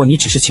时放过你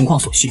只是情况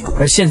所需，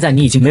而现在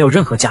你已经没有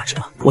任何价值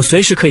了，我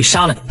随时可以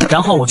杀了你。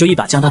然后我就一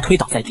把将他推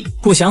倒在地，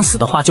不想死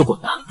的话就滚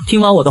吧。听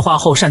完我的话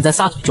后，善哉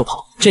撒腿就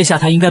跑，这下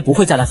他应该不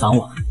会再来烦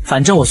我了，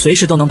反正我随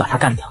时都能把他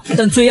干掉。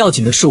但最要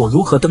紧的是我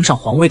如何登上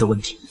皇位的问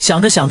题。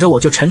想着想着我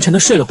就沉沉的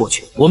睡了过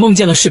去。我梦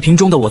见了视频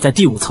中的我在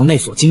第5层内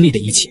所经历的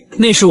一切。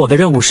那时我的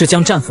任务是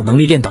将战斧能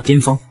力练到巅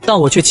峰，但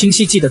我却清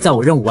晰记得在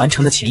我任务完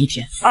成的前一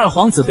天，二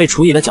皇子被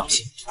处以了绞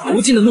刑。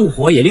无尽的怒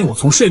火也令我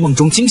从睡梦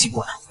中惊醒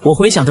过来。我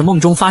回想着梦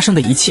中发生的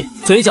一切，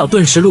嘴角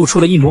顿时露出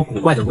了一抹古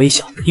怪的微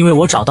笑，因为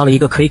我找到了一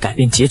个可以改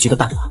变结局的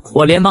办法。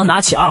我连忙拿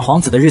起二皇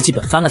子的日记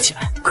本翻了起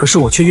来，可是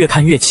我却越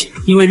看越气，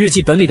因为日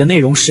记本里的内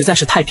容实在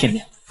是太片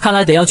面了。看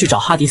来得要去找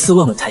哈迪斯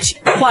问问才行。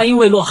话音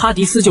未落，哈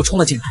迪斯就冲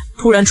了进来，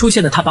突然出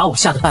现的他把我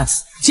吓得半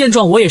死。见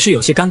状，我也是有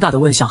些尴尬的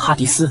问向哈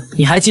迪斯：“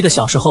你还记得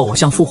小时候我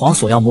向父皇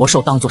索要魔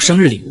兽当做生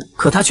日礼物，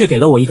可他却给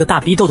了我一个大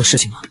逼斗的事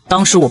情吗？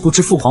当时我不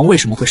知父皇为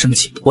什么会生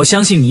气，我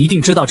相信你一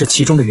定知道这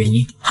其中的原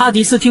因。”哈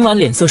迪斯听完，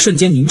脸色瞬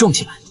间凝重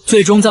起来。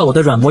最终在我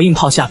的软磨硬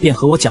泡下，便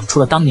和我讲出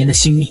了当年的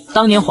心秘。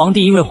当年皇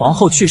帝因为皇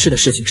后去世的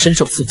事情深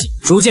受刺激，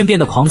逐渐变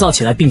得狂躁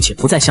起来，并且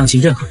不再相信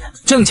任何人。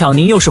正巧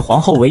您又是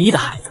皇后唯一的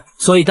孩子，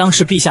所以当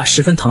时陛下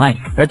十分疼爱你，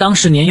而当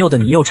时年幼的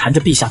你又缠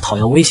着陛下讨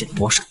要危险的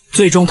魔兽，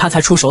最终他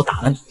才出手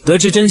打了你。得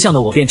知真相的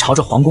我便朝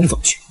着皇宫走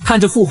去，看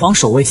着父皇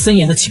守卫森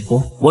严的寝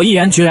宫，我毅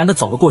然决然地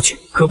走了过去，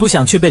可不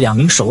想却被2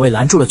名守卫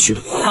拦住了去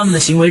路。他们的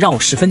行为让我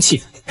十分气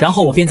愤，然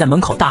后我便在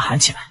门口大喊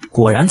起来。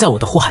果然在我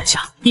的呼喊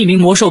下，一名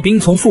魔兽兵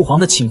从父皇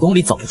的寝宫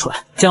里走了出来，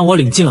将我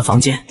领进了房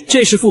间。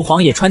这时父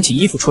皇也穿起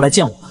衣服出来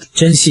见我了，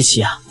真稀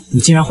奇啊，你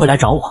竟然会来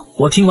找我。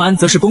我听完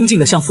则是恭敬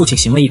地向父亲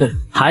行了一个礼。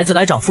孩子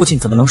来找父亲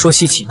怎么能说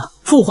稀奇呢？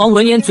父皇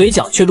闻言嘴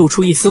角却露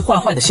出一丝坏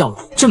坏的笑容，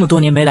这么多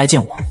年没来见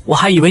我，我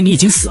还以为你已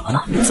经死了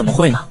呢。怎么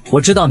会呢？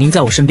我知道您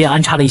在我身边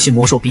安插了一些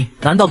魔兽兵，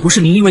难道不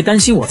是您因为担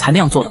心我才那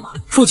样做的吗？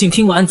父亲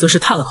听完则是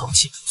叹了口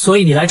气，所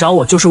以你来找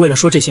我就是为了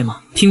说这些吗？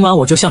听完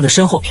我就向着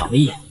身后瞟了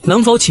一眼，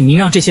能否请您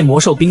让这些魔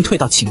兽兵退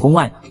到寝宫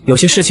外呢？有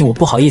些事情我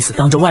不好意思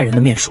当着外人的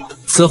面说。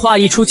此话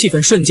一出，气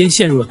氛瞬间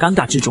陷入了尴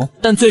尬之中，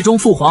但最终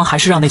父皇还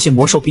是让那些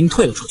魔兽兵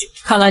退了出去。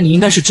看来你应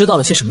该是知道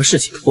了些什么事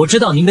情。我知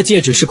道您的戒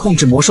指是控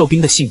制魔兽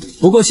兵的性命，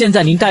不过现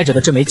在您戴着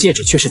的这枚戒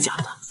指却是假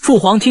的。父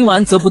皇听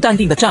完则不淡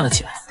定地站了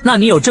起来，那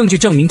你有证据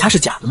证明它是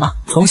假的吗？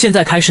从现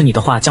在开始你的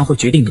话将会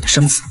决定你的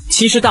生死。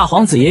其实大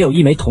皇子也有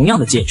一枚同样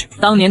的戒指，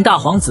当年大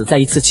皇子在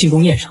一次庆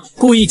功宴上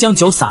故意将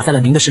酒洒在了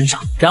您的身上，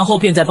然后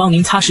便在帮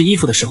您擦拭衣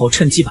服的时候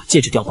趁机把戒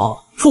指掉包了。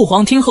父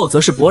皇听后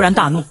则是勃然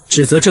大怒，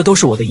指责这都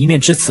是我的一面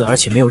之词，而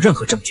且没有任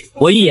何证据。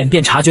我一眼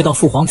便察觉到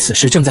父皇此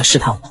时正在试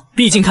探我，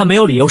毕竟他没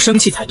有理由生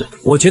气才对。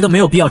我觉得没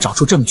有必要找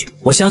出证据，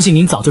我相信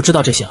您早就知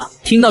道这些了。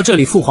听到这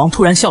里，父皇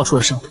突然笑出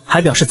了声，还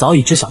表示早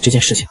已知晓这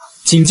件事情了。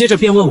紧接着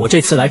便问我这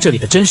次来这里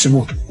的真实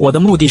目的。我的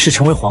目的是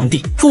成为皇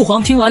帝。父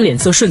皇听完脸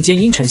色瞬间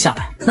阴沉下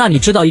来。那你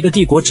知道一个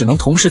帝国只能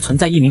同时存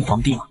在一名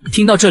皇帝吗？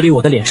听到这里，我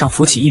的脸上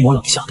浮起一抹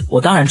冷笑。我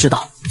当然知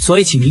道，所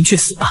以请您去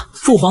死吧。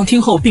父皇听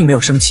后并没有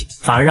生气，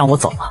反而让我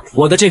走了。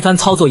我的这番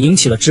操作引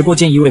起了直播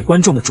间一位观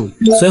众的注意，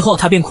随后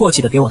他便阔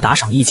气地给我打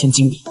赏1000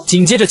金币。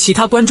紧接着其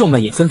他观众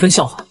们也纷纷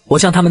效仿。我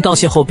向他们道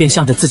谢后便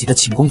向着自己的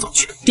寝宫走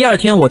去。第二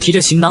天我提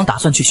着行囊打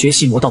算去学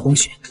习魔道公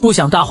学，不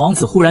想大皇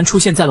子忽然出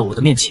现在了我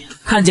的面前。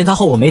看见他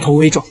后我眉头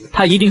微皱，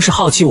他一定是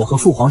好奇我和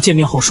父皇见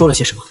面后说了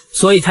些什么，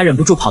所以才忍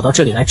不住跑到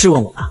这里来质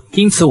问我吧。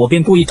因此我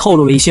便故意透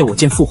露了一些我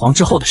见父皇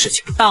之后的事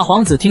情。大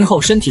皇子听后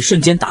身体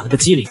瞬间打了个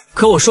激灵，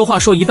可我说话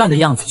说一半的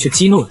样子却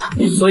激怒了他，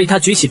所以他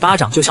举起巴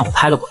掌就向我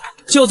拍了过来。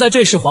就在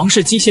这时，皇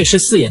室机械师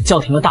四眼叫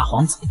停了大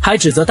皇子，还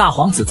指责大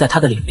皇子在他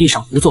的领地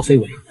上胡作非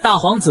为。大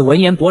皇子闻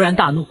言勃然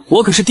大怒：“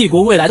我可是帝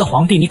国未来的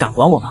皇帝，你敢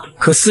管我吗？”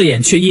可四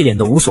眼却一脸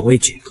的无所畏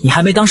惧：“你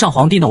还没当上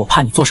皇帝呢，我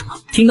怕你做什么？”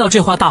听到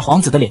这话，大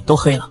皇子的脸都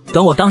黑了。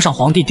等我当上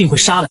皇帝，定会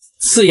杀了你。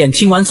四眼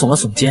听完耸了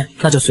耸肩：“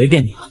那就随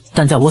便你了，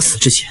但在我死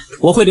之前，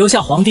我会留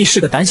下皇帝是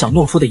个胆小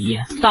懦夫的遗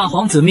言。”大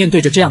皇子面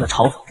对着这样的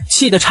嘲讽，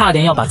气得差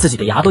点要把自己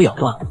的牙都咬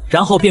断了，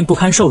然后便不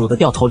堪受辱的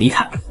掉头离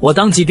开了。我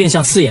当即便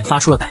向四眼发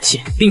出了感谢，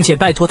并且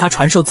拜托他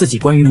传授自己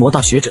关于魔道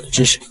学者的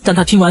知识，但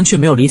他听完却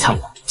没有理睬我。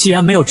既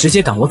然没有直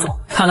接赶我走，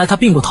看来他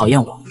并不讨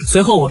厌我。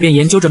随后我便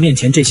研究着面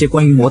前这些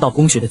关于魔道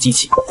工学的机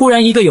器，忽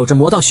然一个有着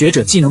魔道学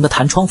者技能的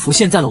弹窗浮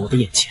现在了我的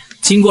眼前。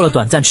经过了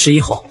短暂迟疑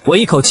后，我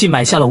一口气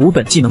买下了5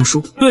本技能书，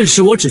顿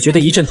时我只觉得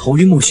一阵头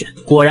晕目眩。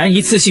果然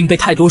一次性背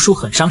太多书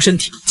很伤身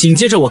体。紧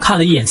接着我看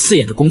了一眼四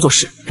眼的工作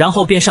室，然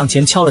后便上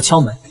前敲了敲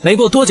门。没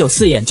过多久，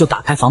四眼就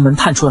打开房门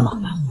探出了脑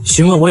袋，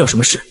询问我有什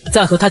么事。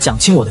在和他讲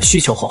清我的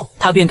需求后，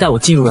他便带我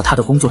进入了他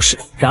的工作室。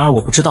然而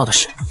我不知道的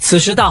是，此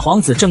时大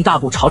皇子正大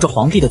步朝着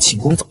皇帝的寝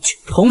宫走去，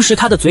同时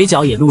他的嘴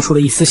角也露出了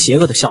一丝邪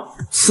恶的笑容，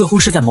似乎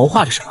是在谋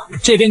划着什么。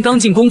这边刚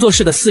进工作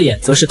室的四眼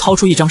则是掏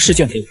出一张试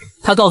卷给我，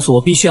他告诉我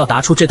必须要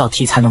答出这道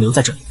题才能留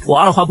在这里。我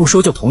二话不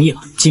说就同意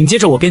了。紧接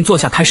着我便坐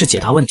下开始解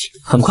答问题，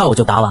很快我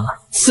就答完了。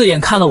四眼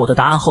看了我的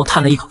答案后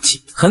叹了一口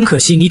气：“很可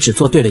惜你只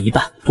做对了一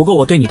半，不过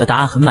我对你的答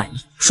案很满意。”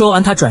说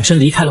完他转身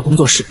离开了工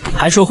作室，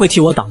还说会替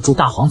我挡住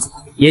大皇子。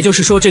也就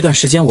是说，这段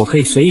时间我可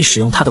以随意使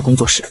用他的工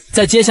作室。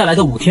在接下来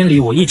的5天里，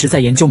我一直在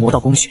研究魔道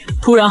工学。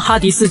突然哈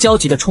迪斯焦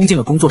急地冲进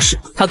了工作室，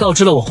他告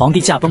知了我皇帝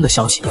驾崩的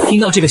消息。听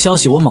到这个消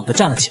息，我猛地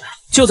站了起来。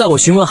就在我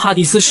询问哈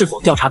迪斯是否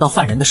调查到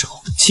犯人的时候，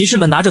骑士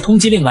们拿着通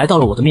缉令来到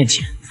了我的面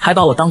前，还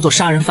把我当作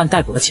杀人犯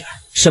逮捕了起来。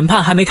审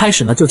判还没开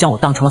始呢，就将我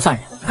当成了犯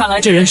人。看来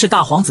这人是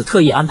大皇子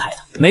特意安排的。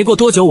没过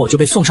多久，我就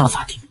被送上了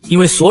法庭，因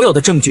为所有的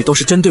证据都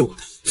是针对我的，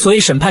所以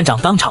审判长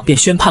当场便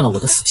宣判了我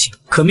的死刑。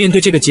可面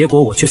对这个结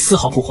果，我却丝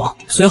毫不慌。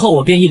随后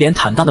我便一脸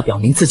坦荡地表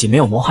明自己没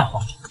有谋害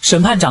皇帝。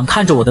审判长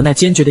看着我的那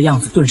坚决的样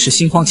子，顿时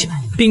心慌起来，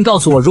并告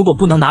诉我，如果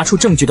不能拿出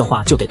证据的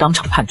话，就得当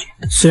场判决。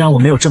虽然我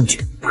没有证据，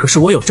可是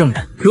我有证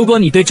人。如果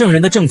你对证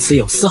人的证词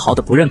有丝毫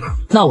的不认可，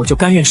那我就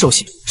甘愿受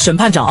刑。审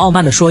判长傲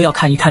慢地说要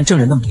看一看证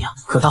人的模样。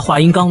可他话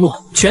音刚落，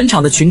全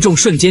场的群众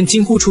瞬间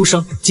惊呼出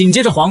声。紧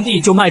接着皇帝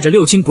就迈着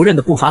六亲不认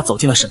的步伐走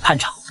进了审判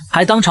场，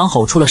还当场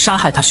吼出了杀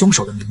害他凶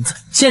手的名字。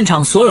现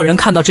场所有人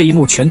看到这一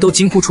幕，全都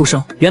惊呼出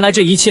声。原来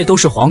这一切都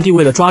是皇帝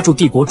为了抓住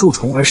帝国蛀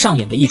虫而上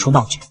演的一出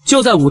闹剧。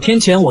就在5天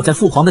前，我在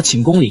父皇的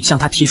寝宫里向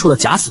他提出了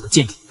假死的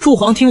建议。父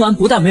皇听完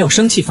不但没有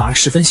生气，反而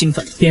十分兴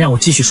奋，便让我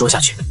继续说下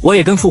去。我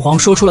也跟父皇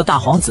说出了大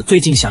皇子最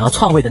近想要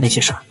篡位的那些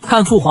事儿。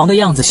看父皇的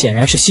样子，显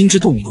然是心知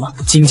肚明了。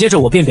紧接着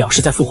我便表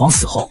示，在父皇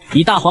死后，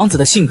以大皇子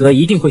的性格，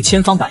一定会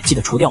千方百计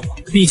地除掉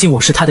我。毕竟我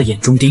是他的眼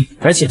中钉，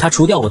而且他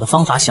除掉我的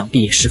方法想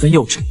必也十分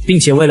幼稚，并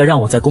且为了让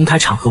我在公开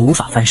场合无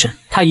法翻身，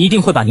他一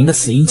定会把您的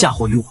死因嫁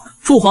祸于我。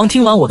父皇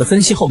听完我的分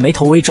析后，眉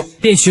头微皱，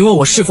便询问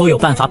我是否有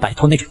办法摆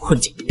脱那种困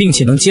境，并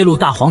且能揭露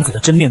大皇子的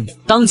真面目。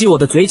当即我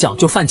的嘴角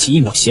就泛起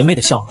一抹邪魅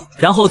的笑容，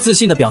然后自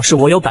信地表示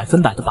我有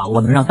100%的把握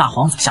能让大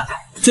皇子下台。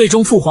最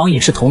终父皇也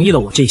是同意了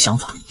我这一想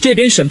法。这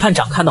边审判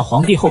长看到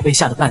皇帝后被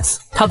吓得半死，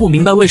他不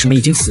明白为什么已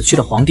经死去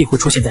的皇帝会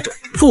出现在这里。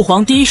父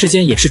皇第一时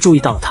间也是注意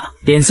到了他，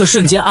脸色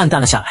瞬间暗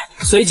淡了下来，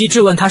随即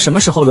质问他什么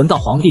时候轮到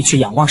皇帝去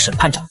仰望审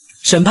判长。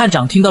审判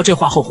长听到这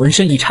话后浑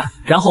身一颤，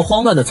然后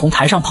慌乱地从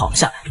台上跑了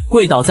下来，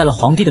跪倒在了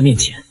皇帝的面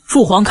前。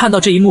父皇看到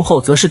这一幕后，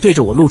则是对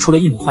着我露出了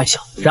一抹坏笑，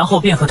然后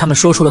便和他们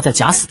说出了在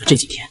假死的这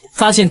几天，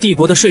发现帝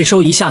国的税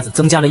收一下子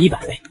增加了100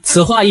倍。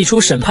此话一出，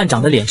审判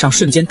长的脸上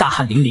瞬间大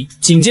汗淋漓。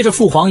紧接着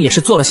父皇也是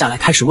坐了下来，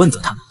开始问责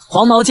他们。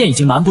黄毛剑已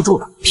经瞒不住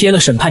了，瞥了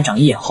审判长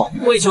一眼后，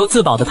为求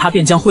自保的他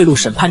便将贿赂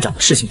审判长的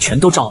事情全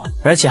都照完，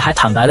而且还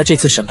坦白了这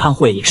次审判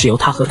会也是由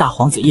他和大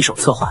皇子一手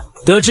策划的。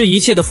得知一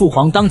切的父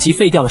皇当即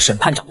废掉了审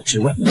判长的职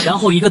位，然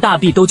后一个大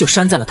壁兜就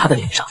扇在了他的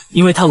脸上，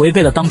因为他违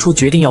背了当初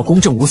决定要公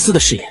正无私的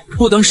誓言。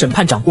不等审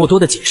判长过多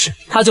的解释，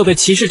他就被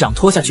骑士长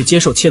拖下去接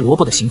受切萝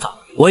卜的刑罚。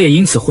我也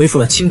因此恢复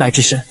了清白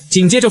之身。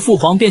紧接着父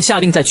皇便下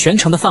令在全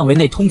城的范围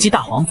内通缉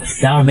大皇子。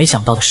然而没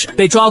想到的是，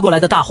被抓过来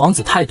的大皇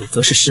子态度则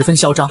是十分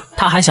嚣张，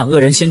他还想恶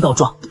人先告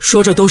状，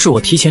说这都是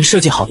我提前设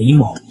计好的阴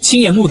谋。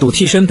亲眼目睹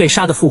替身被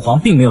杀的父皇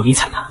并没有理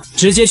睬他，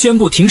直接宣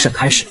布庭审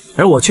开始。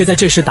而我却在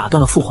这时打断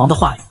了父皇的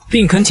话语，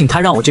并恳请他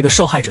让我这个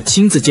受害者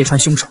亲自揭穿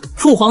凶手。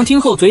父皇听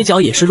后嘴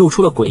角也是露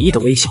出了诡异的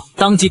微笑，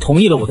当即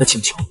同意了我的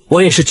请求。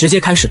我也是直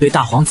接开始对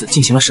大皇子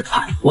进行了审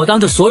判。我当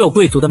着所有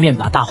贵族的面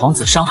把大皇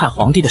子伤害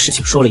皇帝的事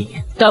情说了一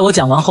遍。待我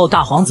讲完后，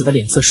大皇子的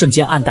脸色瞬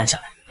间暗淡下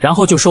来，然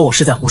后就说我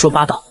是在胡说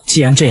八道。既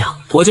然这样，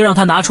我就让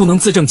他拿出能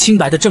自证清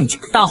白的证据。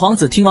大皇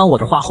子听完我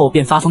的话后，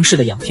便发疯似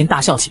的仰天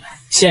大笑起来，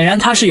显然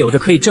他是有着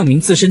可以证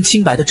明自身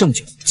清白的证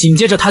据。紧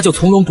接着他就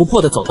从容不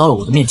迫地走到了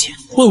我的面前，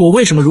问我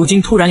为什么如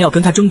今突然要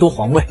跟他争夺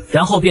皇位，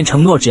然后便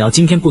承诺只要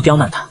今天不刁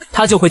难他，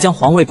他就会将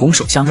皇位拱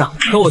手相让。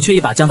可我却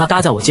一把将他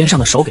搭在我肩上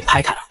的手给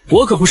拍开了。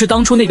我可不是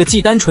当初那个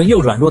既单纯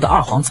又软弱的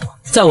二皇子吗？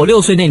在我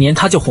6岁那年，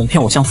他就哄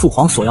骗我向父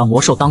皇索要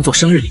魔兽当做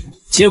生日礼物。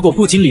结果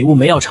不仅礼物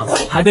没要成，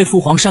还被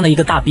父皇扇了一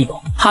个大逼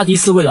斗。哈迪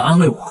斯为了安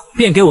慰我，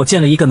便给我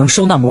建了一个能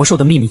收纳魔兽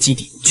的秘密基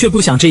地，却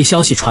不想这一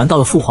消息传到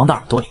了父皇的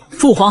耳朵里。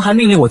父皇还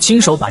命令我亲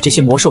手把这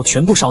些魔兽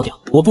全部烧掉。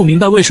我不明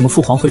白为什么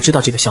父皇会知道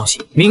这个消息，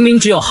明明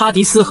只有哈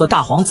迪斯和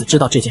大皇子知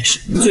道这件事。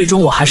最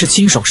终我还是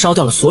亲手烧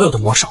掉了所有的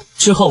魔兽。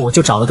之后我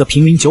就找了个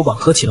平民酒馆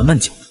喝起了闷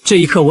酒。这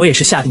一刻我也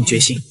是下定决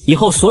心，以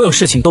后所有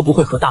事情都不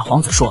会和大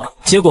皇子说了。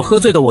结果喝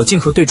醉的我竟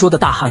和对桌的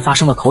大汉发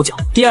生了口角。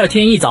第二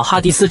天一早，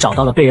哈迪斯找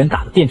到了被人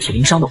打得遍体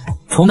鳞伤的我。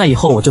从那以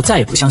后我就再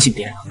也不相信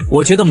别人了。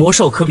我觉得魔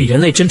兽可比人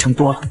类真诚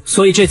多了，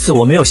所以这次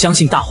我没有相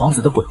信大皇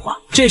子的鬼话。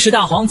这时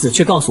大皇子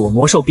却告诉我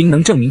魔兽兵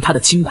能证明他的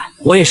清白。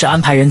我也是安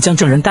排人将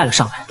证人带了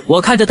上来。我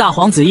看着大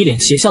皇子一脸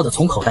邪笑的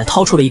从口袋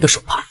掏出了一个手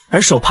帕，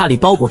而手帕里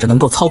包裹着能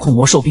够操控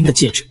魔兽兵的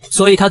戒指，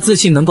所以他自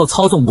信能够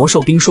操纵魔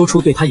兽兵说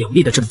出对他有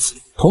利的证词，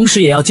同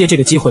时也要借这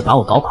个机会把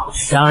我搞垮。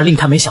然而令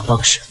他没想到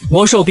的是，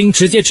魔兽兵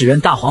直接指认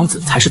大皇子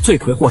才是罪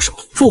魁祸首。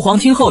父皇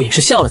听后也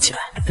是笑了起来，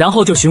然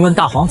后就询问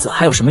大皇子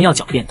还有什么要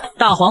狡辩的。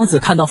大皇子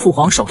看到父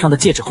皇手上的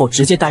戒指后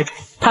直接呆住，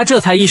他这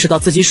才意识到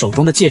自己手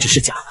中的戒指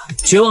是假的。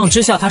绝望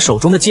之下，他手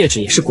中的戒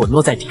指也是滚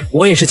落在地。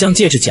我也是将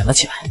戒指捡了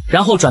起来，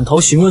然后转头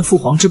询问父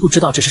皇知不知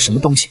道这是什么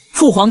东西。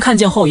父皇看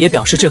见后也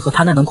表示这和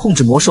他那能控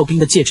制魔兽兵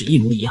的戒指一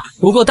模一样，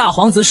不过大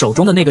皇子手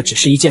中的那个只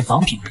是一件仿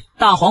品。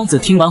大皇子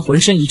听完浑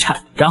身一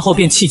颤，然后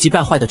便气急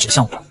败坏地指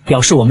向我，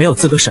表示我没有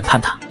资格审判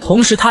他，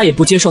同时他也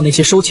不接受那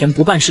些收钱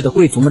不办事的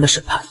贵族们的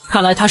审判。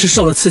看来他是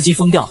受了刺激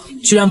疯掉了，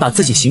居然把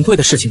自己行贿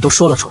的事情都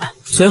说了出来。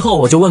随后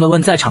我就问了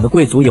问在场的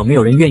贵族有没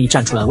有人愿意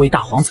站出来为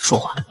大皇子说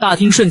话。大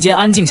厅瞬间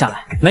安静下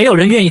来，没有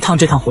人愿意趟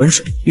这趟浑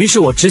水。于是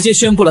我直接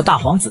宣布了大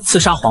皇子刺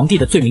杀皇帝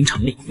的罪名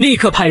成立，立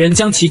刻派人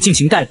将其进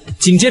行逮捕。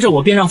紧接着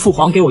我便让父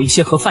皇给我一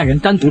些和犯人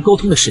单独沟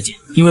通的时间，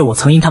因为我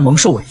曾因他蒙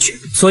受委屈，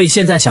所以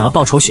现在想要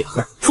报仇雪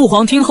恨。父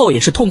皇听后也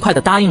是痛快地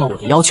答应了我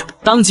的要求，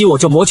当即我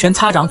就摩拳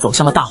擦掌走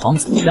向了大皇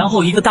子，然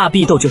后一个大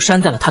臂斗就扇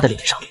在了他的脸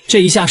上。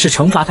这一下是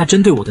惩罚他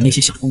针对我的那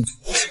些小动作，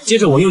接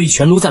着我又一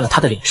拳撸在了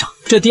他的脸上，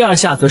这第二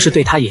下则是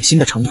对他野心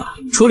的惩罚。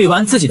处理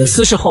完自己的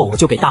私事后，我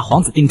就给大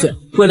皇子定罪了。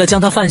为了将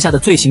他犯下的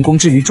罪行公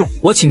之于众，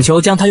我请求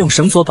将他用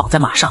绳索绑在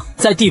马上，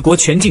在帝国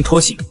全境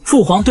拖行。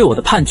父皇对我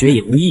的判决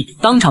也无异议，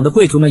当场的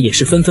贵族们也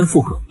是纷纷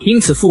附和，因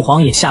此父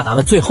皇也下达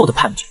了最后的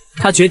判决。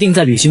他决定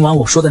在履行完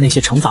我说的那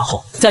些惩罚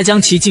后，再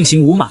将其进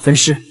行五马分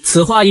尸。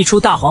此话一出，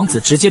大皇子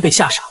直接被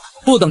吓傻了。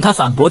不等他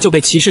反驳，就被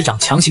骑士长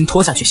强行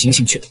拖下去行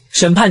刑去了。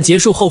审判结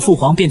束后，父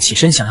皇便起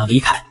身想要离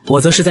开，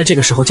我则是在这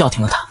个时候叫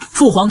停了他。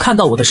父皇看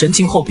到我的神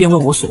情后，便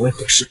问我所谓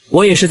何事。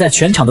我也是在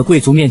全场的贵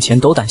族面前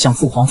斗胆向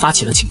父皇发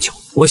起了请求，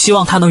我希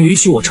望他能允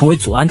许我成为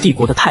祖安帝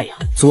国的太阳。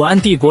祖安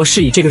帝国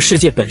是以这个世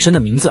界本身的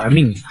名字而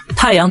命名的，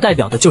太阳代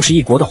表的就是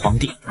一国的皇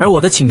帝，而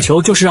我的请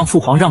求就是让父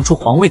皇让出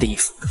皇位的意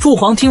思。父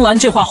皇听完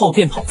这话后，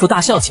便捧腹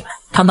大笑起来。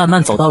他慢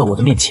慢走到了我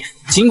的面前，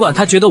尽管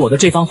他觉得我的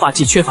这番话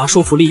既缺乏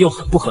说服力又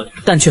很不合理，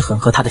但却很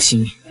合他的心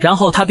意。然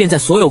后他便在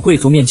所有贵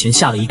族面前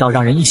下了一道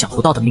让人意想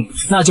不到的命令，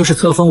那就是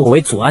册封我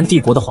为祖安帝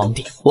国的皇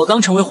帝。我刚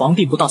成为皇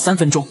帝不到3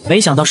分钟，没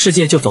想到世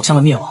界就走向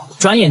了灭亡。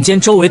转眼间，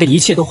周围的一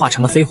切都化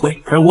成了飞灰，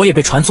而我也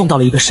被传送到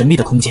了一个神秘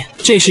的空间。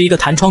这时，一个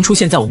弹窗出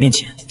现在我面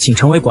前，请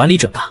成为管理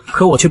者吧。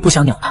可我却不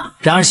想鸟他。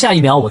然而下一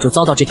秒，我就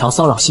遭到这条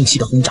骚扰信息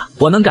的轰炸。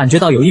我能感觉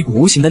到有一股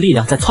无形的力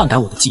量在篡改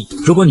我的记忆。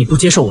如果你不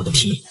接受我的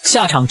提议，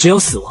下场只有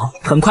死亡。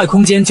很快，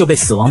空间就被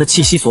死亡的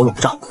气息所笼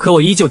罩。可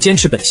我依旧坚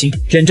持本心，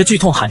忍着剧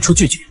痛喊出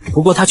拒绝。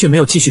不过他却没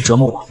有继续折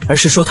磨我，而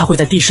是说他会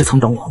在第10层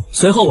等我。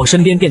随后我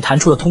身边便弹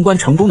出了通关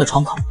成功的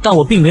窗口，但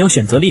我并没有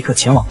选择立刻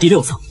前往第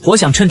6层。我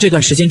想趁这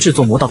段时间制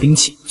作魔道兵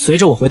器。随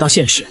着我回到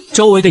现实，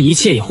周围的一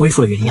切也恢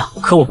复了原样。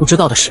可我不知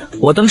道的是，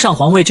我登上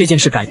皇位这件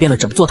事改变了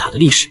整座塔的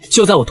历史。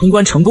就在我通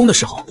关成功的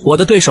时候，我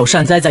的对手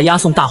善哉在押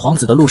送大皇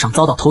子的路上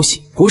遭到偷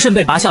袭，不慎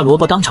被拔下萝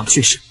卜当场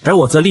去世，而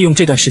我则利用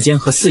这段时间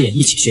和四眼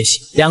一起学习。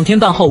2天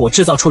半后，我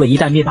制造出了一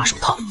袋灭霸手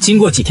套。经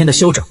过几天的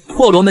休整，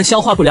破罗们消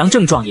化不良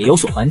症状也有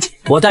所缓解。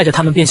我带着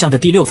他们便向着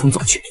第6层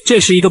走去。这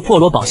时，一个破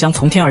罗宝箱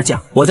从天而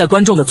降，我在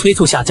观众的催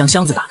促下将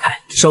箱子打开。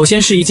首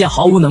先是一件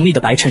毫无能力的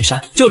白衬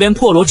衫，就连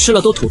破罗吃了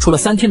都吐出了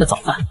3天的早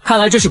饭。看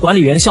来这是管理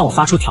员向我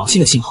发出挑衅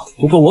的信号，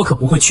不过我可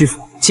不会屈服。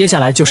接下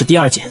来就是第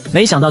2件，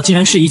没想到竟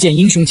然是一件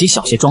英雄级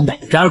小鞋装备。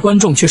然而观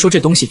众却说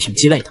这东西挺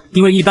鸡肋的，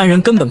因为一般人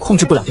根本控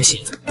制不了这鞋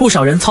子。不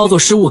少人操作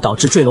失误导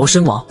致坠楼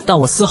身亡，但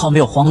我丝毫没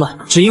有慌乱，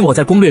只因我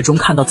在攻略中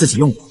看到自己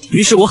用过，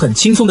于是我很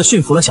轻松地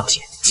驯服了小鞋。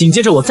紧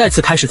接着我再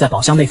次开始在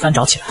宝箱内翻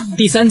找起来。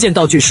第3件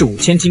道具是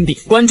5000金币，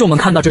观众们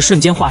看到这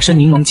瞬间化身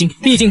柠檬精，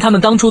毕竟他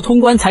们当初通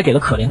关才给了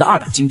可怜的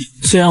200金币。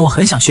虽然我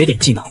很想学点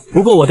技能，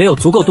不过我得有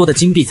足够多的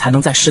金币才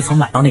能在10层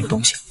买到那个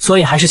东西，所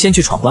以还是先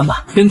去闯关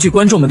吧。根据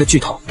观众们的剧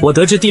透，我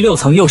得知第6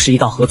层又是一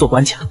道合作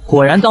关卡。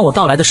果然，当我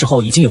到来的时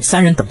候，已经有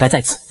3人等待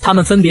在此，他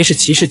们分别是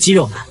骑士肌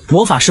肉男、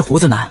魔法师胡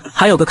子男，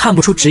还有个看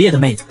不出职业的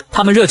妹子。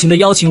他们热情地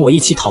邀请我一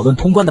起讨论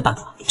通关的办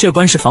法。这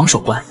关是防守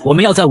关，我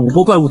们要在5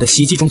波怪物的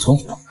袭击中存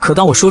活。可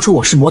当我说出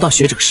我是魔道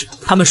学者时，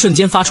他们瞬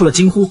间发出了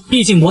惊呼。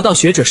毕竟魔道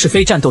学者是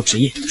非战斗职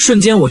业，瞬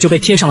间我就被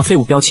贴上了废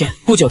物标签。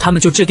不久，他们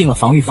就制定了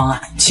防御方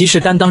案。骑士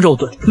担当肉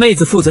盾，妹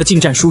子负责近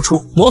战输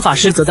出，魔法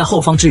师则在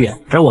后方支援，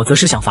而我则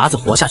是想法子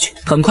活下去。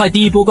很快，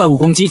第1波怪物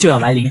攻击就要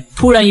来临，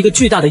突然一个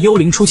巨大的幽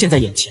灵出现在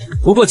眼前。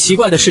不过奇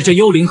怪的是，这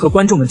幽灵和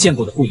观众们见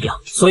过的不一样，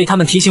所以他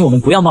们提醒我们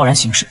不要贸然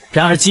行事。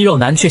然而肌肉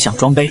男却想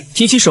装杯，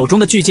提起手中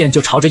的巨剑就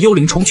朝着幽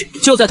灵冲去。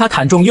就在他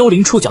砍中幽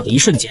灵触角的一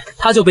瞬间，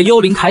他就被幽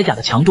灵铠甲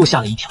的强度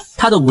吓了一跳，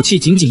他的武器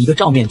仅仅一个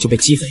照面就被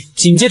击飞，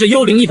紧接着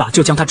幽灵一把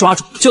就将他抓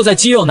住。就在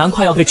肌肉男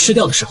快要被吃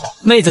掉的时候，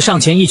妹子上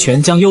前一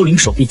拳将幽灵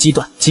手臂击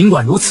断。尽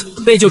管如此，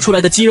被救出来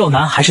的肌肉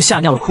男还是吓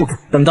尿了裤子。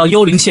等到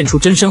幽灵现出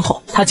真身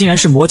后，他竟然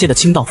是魔界的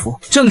清道夫，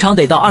正常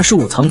得到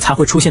25层才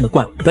会出现的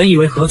怪物。本以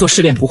为合作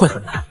试炼不会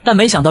很难，但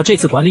没想到这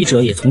次管理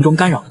者也从中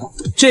干扰过。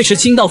这时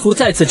清道夫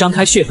再次张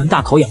开血盆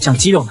大口咬向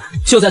肌肉男，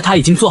就在他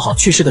已经做好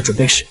去世的准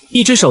备时，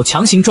一只手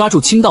强行抓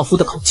住清道夫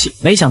的口气，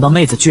没想到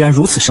妹子居然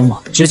如此身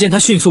亡。只见他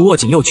迅速握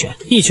紧右拳，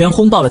一拳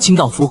轰爆了清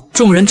道夫。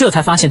众人这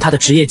才发现他的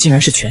职业竟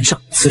然是拳圣。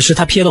此时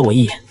他瞥了我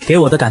一眼，给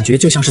我的感觉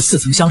就像是似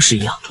曾相识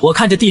一样。我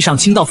看着地上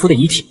清道夫的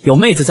遗体，有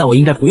妹子在我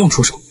应该不用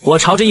出手。我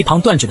朝着一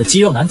旁断指的肌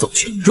肉男走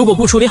去，如果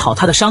不处理好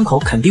他的伤口，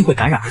肯定会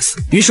感染而死。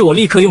于是我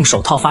立刻用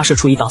手套发射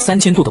出一道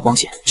3000度的光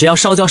线，只要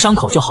烧焦伤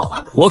口就好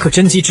了。我可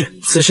真机智。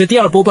此时第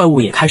2波怪物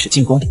也开始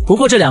进攻，不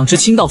过这2只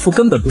清道夫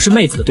根本不是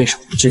妹子的对手。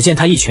只见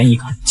他一拳一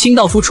个，清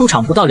道夫出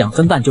场不到2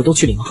分半就都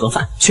去领了盒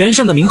饭，拳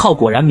圣的名号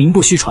果然名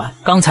不虚传。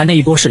刚才那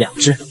一波是2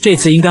只，这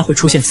次应该会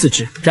出现4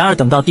只。然而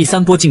等到第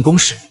3波进攻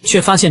时，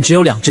却发现只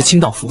有2只清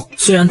道夫。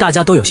虽然大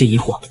家都有些疑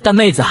惑，但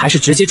妹子还是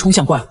直接冲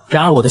向怪物。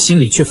然而我的心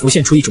里却浮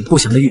现出一种不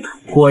祥的预感。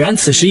果然，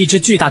此时一只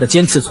巨大的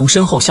尖刺从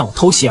身后向我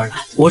偷袭而来。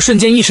我瞬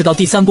间意识到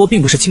第3波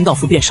并不是清道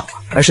夫变少了，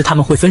而是他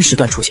们会分时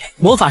段出现。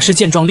魔法师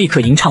见状立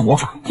刻吟唱魔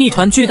法，一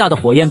团巨大的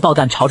火焰爆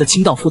弹朝着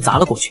清道夫砸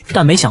了过去。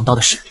但没想到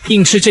的是，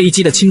硬吃这一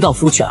击的清道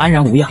夫却安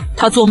然无恙。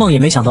他做梦也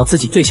没想到自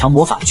己最强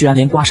魔法居然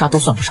连刮痧都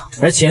算不上。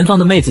而前方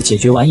的妹子解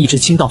决完一只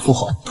清道夫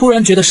后，突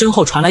然觉得身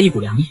后传来一股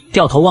凉意，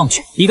掉头望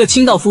去，一个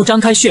清道夫张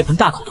开血盆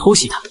大口偷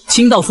袭他。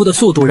清道夫的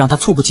速度让他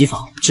猝不及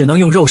防，只能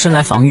用肉身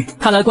来防御。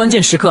看来关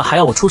键时刻还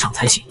要我出场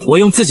才行。我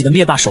用自己的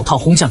灭霸手套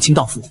轰向清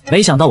道夫，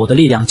没想到我的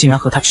力量竟然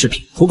和他持平。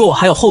不过我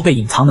还有后备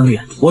隐藏能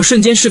源，我瞬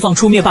间释放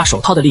出灭霸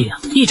手套的力量，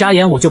一眨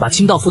眼我就把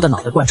清道夫的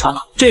脑袋贯穿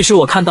了。这时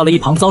我看到了一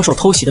旁遭受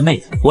偷袭的妹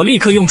子，我立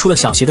刻用出了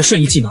小邪的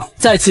瞬移技能，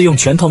再次用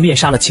拳头灭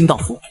杀了清道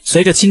夫。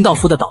随着清道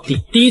夫的倒地，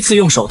第一次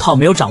用手套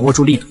没有掌握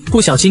住力度，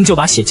不小心就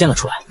把血溅了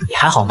出来。你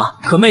还好吗？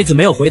可妹子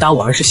没有回答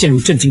我，而是陷入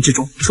震惊之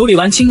中。处理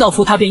完清道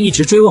夫，他便一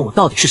直追问我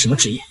到底是什么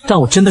职业，但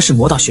我真的是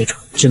魔道学者，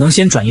只能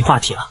先转移话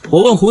题了。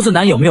我问胡子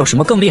男有没有什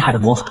么更厉害的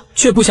魔法，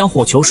却不想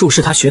火球术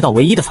是他学到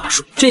唯一的法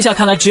术。这下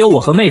看来只有我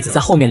和妹子在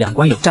后面2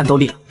关有战斗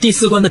力了。第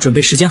4关的准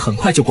备时间很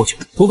快就过去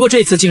了，不过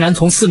这次竟然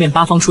从4面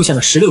8方出现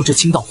了16只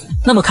清道夫，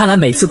那么看来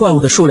每次怪物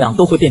的数量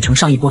都会变成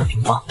上一波的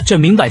平方，这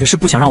明摆着是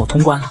不想让我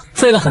通关了。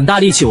费了很大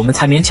力气，我们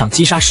才勉强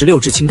击杀16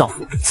只清道夫。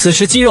此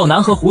时肌肉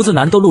男和胡子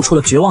男都露出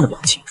了绝望的表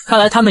情，看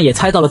来他们也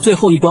猜到了最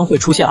后一关会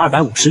出现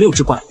256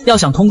只怪物，要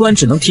想通关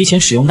只能提前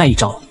使用那一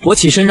招。我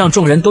起身让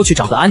众人都去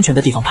找个安全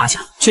的地方趴下，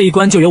这一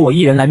关就由我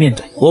一人来面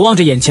对。我望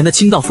着眼前的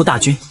清道夫大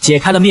军，解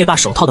开了灭霸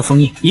手套的封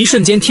印，一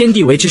瞬间天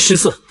地为之失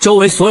色，周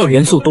围所有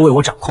元素都为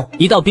我掌控。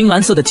一道冰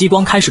蓝色的激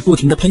光开始不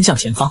停地喷向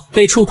前方，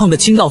被触碰的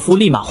清道夫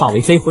立马化为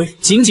飞灰。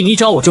仅仅一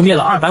招我就灭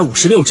了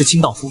256只清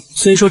道夫。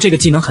虽说这个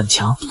技能很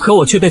强，可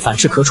我却被反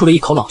噬咳出了一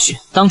口老血。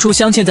当初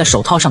镶嵌在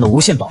手套上的无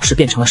限宝石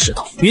变成了石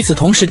头。与此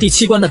同时，第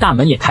7关的大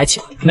门也开启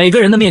了，每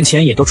个人的面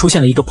前也都出现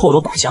了一个破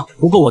锣宝箱，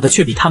不过我的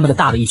却比他们的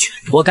大了一圈。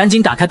我赶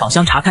紧打开宝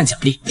箱查看奖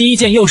励，第一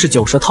件又是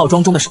9蛇套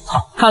装中的手套，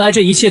看来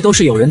这一切都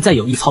是有人在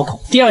有意操控。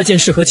第2件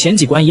是和前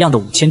几关一样的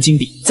5000金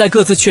币。在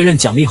各自确认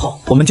奖励后，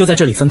我们就在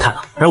这里分开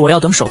了，而我要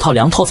等手套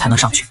凉透才能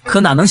上去。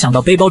可哪能想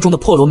到背包中的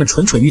破罗们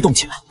蠢蠢欲动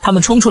起来，他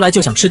们冲出来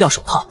就想吃掉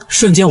手套，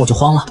瞬间我就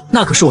慌了，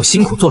那可是我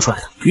辛苦做出来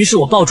的。于是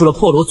我抱住了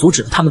破罗，阻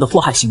止了他们的祸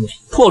害行为。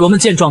破罗们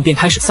见状便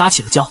开始撒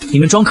起了娇，你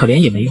们装可怜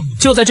也没用。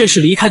就在这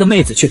时，离开的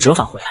妹子却折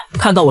返回来，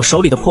看到我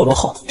手里的破罗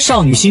后，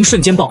少女心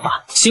瞬间爆发，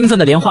兴奋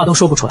的连话都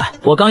说不出来。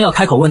我刚要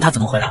开口问她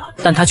怎么回来了，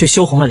但她却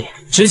羞红了脸，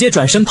直接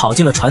转身跑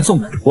进了传送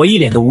门。我一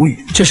脸的无语，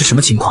这是什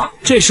么情况？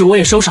这时我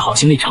也收拾好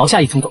行李朝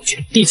下一层走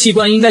去。第7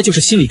关应该就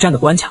是心理战的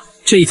关卡，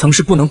这一层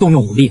是不能动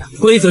用武力的，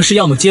规则是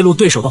要么揭露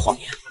对手的谎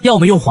言，要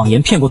么用谎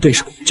言骗过对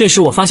手。这时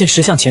我发现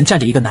石像前站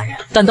着一个男人，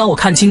但当我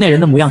看清那人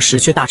的模样时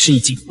却大吃一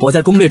惊。我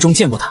在攻略中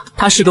见过他，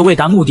他是个为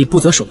达目的不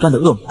择手段的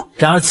恶魔。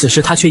然而此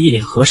时他却一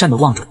脸和善地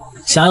望着我，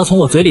想要从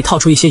我嘴里套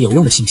出一些有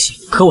用的信息，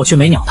可我却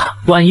没鸟他，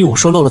万一我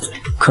说漏了嘴，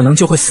可能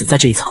就会死在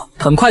这一层。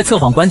很快测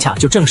谎关卡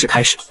就正式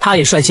开始，他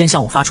也率先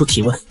向我发出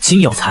提问：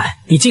金有才，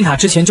你进塔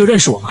之前就认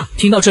识我吗？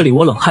听到这里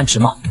我冷汗直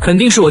冒，肯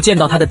定是我见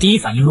到他的第一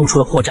反应露出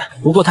了破绽，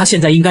不过他现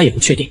在应该也不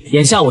确定，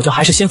眼下我就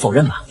还是先否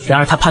认吧。然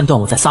而他判断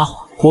我在撒谎，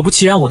果不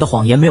其然，我的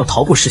谎言没有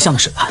逃过石像的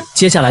审判。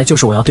接下来就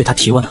是我要对他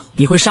提问了：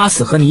你会杀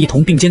死和你一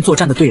同并肩作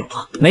战的队友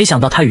吗？没想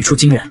到他语出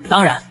惊人，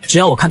当然，只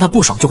要我看他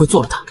不爽就会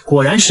做了他。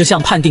果然，石像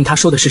判定他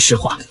说的是实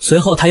话。随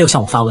后他又向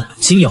我发问：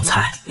金有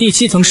才，第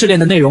7层试炼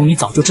的内容你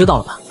早就知道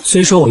了吧？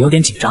虽说我有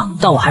点紧张，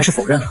但我还是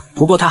否认了。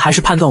不过他还是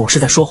判断我是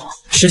在说谎。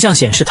石像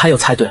显示他又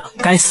猜对了，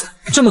该死！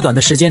这么短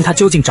的时间，他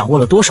究竟掌握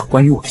了多少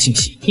关于我的信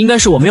息？应该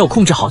是我没有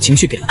控制好情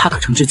绪，给了他可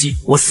乘之机。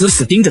我死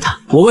死盯着他，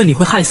我问：你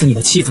会害死你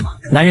的妻子吗？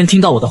男人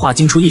听到我的话，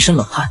惊出一身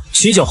冷汗。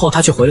许久后，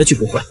他却回了句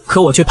不会。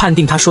可我却判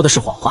定他说的是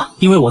谎话，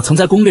因为我曾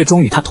在攻略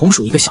中与他同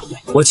属一个小队，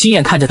我亲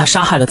眼看着他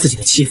杀害了自己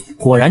的妻子。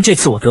果然，这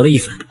次我得了1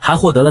分，还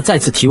获得了再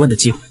次提问的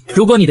机会。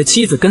如果你的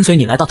妻子跟随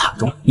你来到塔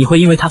中，你会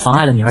因为她妨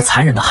碍了你而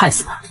残忍地害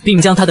死她，并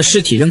将她的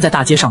尸体扔在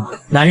大街上吗？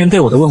男人被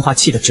我的问话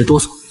气得直哆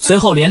嗦，随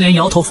后连连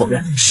摇头否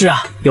认。是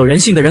啊，有人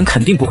性的人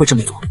肯定不会这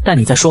么做，但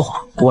你在说谎。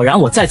果然，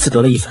我再次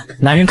得了1分。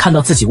男人看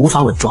到自己无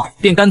法伪装，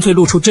便干脆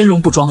露出真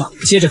容不装了。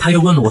接着他又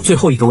问了我最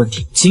后一个问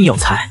题：金有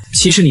才，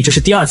其实你这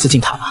是第2次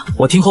进塔吧？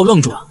我听后愣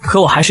住了，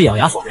可我还是咬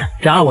牙否认。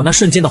然而我那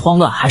瞬间的慌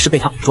乱还是被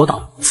他捕捉到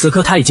了。此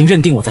刻他已经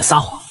认定我在撒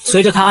谎。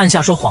随着他按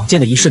下说谎键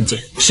的一瞬间，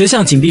石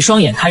像紧闭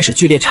双眼，开始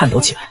剧烈颤抖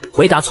起来。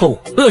回答错误，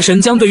恶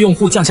神将对用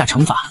户降下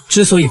惩罚。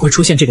之所以会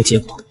出现这个结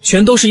果，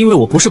全都是因为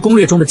我不是攻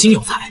略中的金有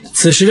才。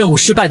此时任务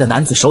失败的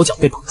男子手脚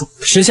被绑住，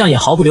石像也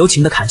毫不留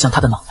情地砍向他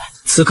的脑袋。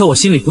此刻我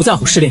心里不在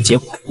乎试炼结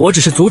果，我只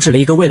是阻止了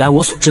一个未来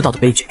我所知道的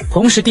悲剧。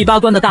同时第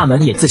8关的大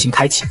门也自行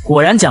开启，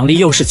果然奖励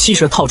又是7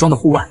蛇套装的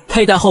护腕，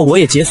佩戴后我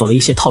也解锁了一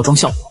些套装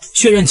效果。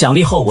确认奖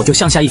励后，我就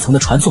向下1层的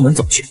传送门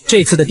走去。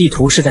这次的地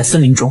图是在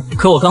森林中，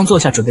可我刚坐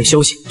下准备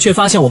休息，却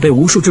发现我被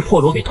无数只破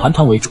罗给团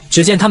团围住。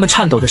只见他们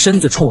颤抖着身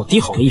子冲我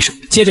低吼了一声，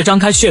接着张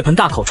开血盆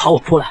大口朝我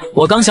扑来。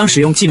我刚想使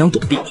用技能躲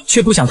避，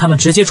却不想他们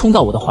直接冲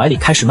到我的怀里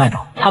开始卖萌。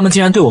他们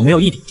竟然对我没有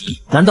一点敌意，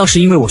难道是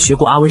因为我学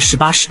过阿威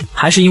18式，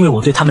还是因为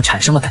我对他们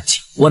产生了感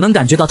情？我能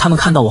感觉到他们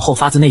看到我后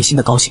发自内心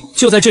的高兴。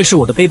就在这时，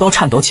我的背包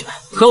颤抖起来。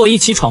和我一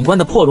起闯关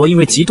的破罗因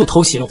为嫉妒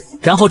偷袭了我，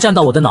然后站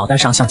到我的脑袋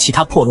上向其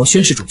他破罗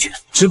宣示主权。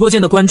直播间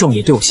的观众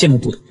也对我羡慕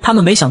不已，他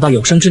们没想到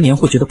有生之年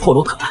会觉得破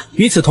罗可爱。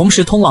与此同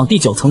时，通往第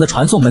9层的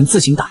传送门自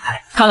行打开。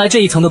看来这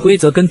一层的规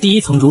则跟第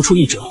1层如出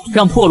一辙，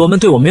让破罗们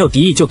对我没有敌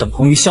意就等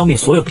同于消灭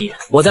所有敌人。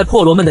我在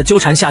破罗们的纠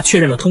缠下确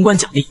认了通关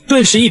奖励，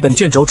顿时一本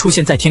卷轴出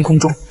现在天空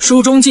中。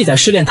书中记载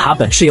试炼塔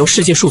本是由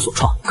世界树所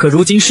创，可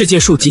如今世界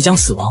树即将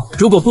死亡，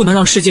如果不能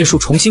让世界树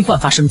重新焕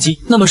发生机，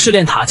那么试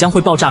炼塔将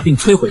会爆炸并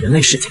摧毁人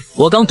类世界。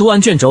我刚读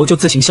完卷轴就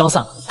自行消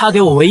散了，他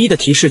给我唯一的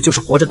提示就是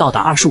活着到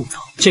达25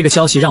层。这个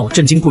消息让我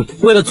震惊不已。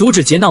为了阻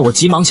止劫难，我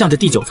急忙向着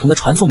第9层的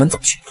传送门走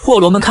去。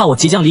破罗们看我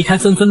即将离开，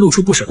纷纷露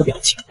出不舍的表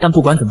情。但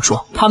不管怎么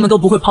说，他们都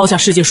不会抛下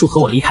世界树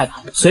和我离开吧。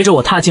随着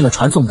我踏进了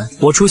传送门，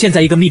我出现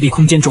在一个密闭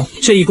空间中。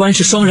这一关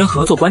是双人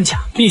合作关卡，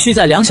必须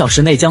在2小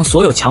时内将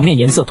所有墙面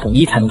颜色统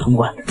一才能通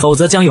关，否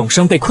则将永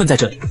生被困在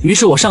这里。于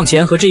是我上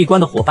前和这一关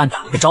的伙伴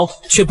打了个招呼，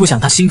却不想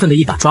他兴奋的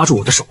一把抓住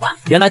我的手腕。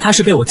原来他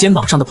是被我肩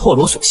膀上的破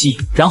罗所吸引，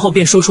然后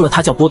便说出了他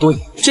叫波多野。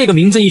这个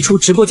名字一出，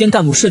直播间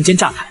弹幕瞬间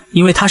炸开，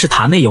因为她是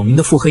塔内有名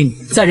的腹黑女，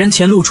在人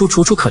前露出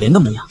楚楚可怜的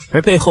模样，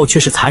而背后却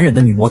是残忍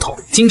的女魔头，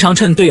经常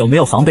趁队友没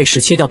有防备时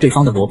切掉对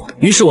方的萝卜。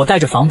于是我带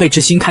着防备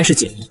之心开始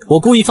解谜，我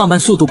故意放慢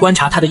速度观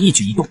察她的一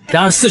举一动。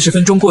然而40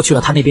分钟过去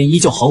了，她那边依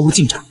旧毫无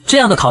进展。这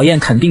样的考验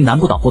肯定难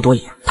不倒波多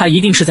野，她一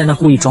定是在那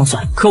故意装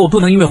蒜。可我不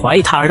能因为怀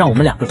疑她而让我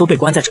们2个都被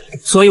关在这里，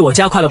所以我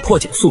加快了破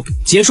解的速度。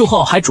结束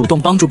后还主动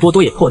帮助波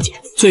多野破解，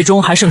最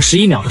终还剩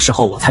11秒的时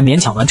候，我才勉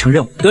强完成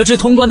任务。得知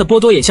通关的波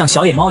多野像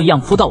小野猫一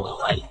样扑到我的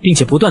怀里，并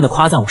且不断的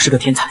夸赞我是个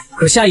天才。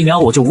可下一秒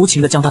我就无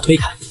情的将他推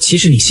开。其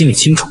实你心里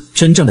清楚，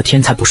真正的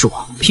天才不是我，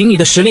凭你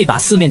的实力把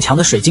4面墙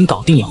的水晶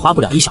搞定也花不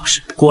了1小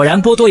时。果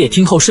然波多野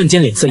听后瞬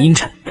间脸色阴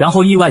沉，然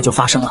后意外就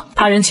发生了。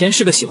他人前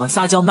是个喜欢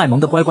撒娇卖萌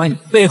的乖乖女，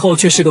背后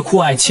却是个酷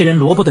爱切人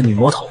萝卜的女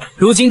魔头。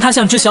如今她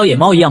像只小野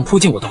猫一样扑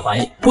进我的怀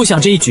里，不想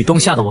这一举动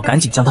吓得我赶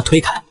紧将她推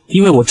开，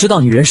因为我知道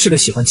女人是个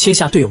喜欢切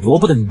下队友萝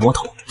卜的女魔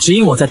头，只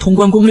因我在通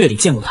关攻略里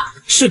见过她，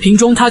视频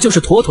中她就是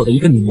妥妥的一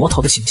个女魔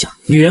头的形象。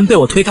女人被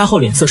我推开后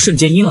脸色瞬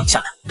间阴冷下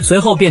来，随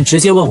后便直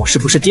接问我是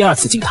不是第2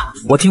次进塔。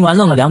我听完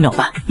愣了2秒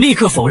半，立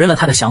刻否认了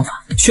她的想法，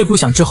却不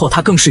想之后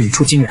她更是语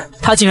出惊人，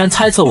她竟然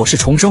猜测我是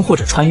重生或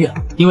者穿越了，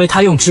因为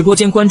她用直播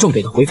间观众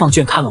给的回放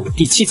卷看了我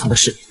第7层的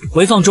视频。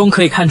回放中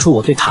可以看出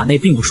我对塔内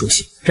并不熟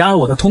悉，然而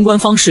我的通关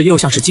方式又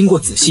像是经过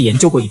仔细研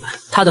究过一般。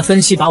她的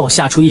分析把我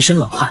吓出一身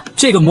冷汗，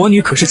这个魔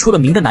女可是出了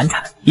名的难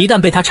缠，一旦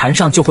被她缠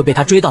上就会被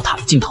她追到塔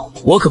的尽头，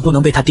我可不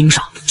能被她盯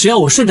上，只要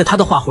我顺着她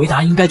的话回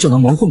答，应该就能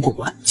蒙混过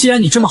关。既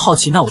然你这么好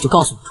奇，那我就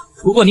告诉你，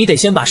不过你得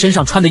先把身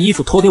上穿的衣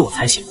服脱给我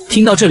才行。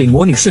听到这里，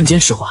魔女瞬间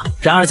石化，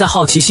然而在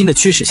好奇心的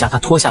驱使下，她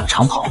脱下了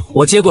长袍。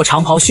我接过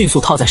长袍，迅速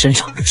套在身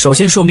上。首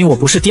先说明我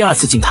不是第2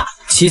次进塔，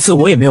其次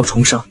我也没有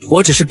重生，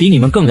我只是比你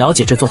们更了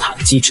解这座塔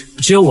的机制，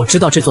只有我知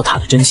道这座塔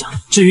的真相。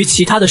至于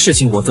其他的事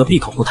情，我则闭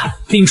口不谈，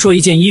并说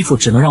一件衣服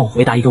只能让我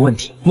回答一个问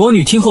题。魔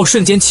女听后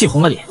瞬间气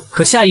红了脸，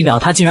可下一秒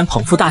她竟然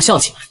捧腹大笑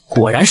起来。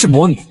果然是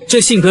魔女，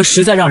这性格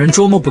实在让人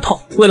捉摸不透。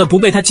为了不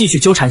被她继续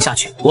纠缠下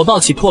去，我抱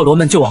起破罗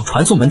们就往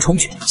传送门冲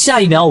去。下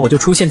一秒我就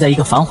出现在一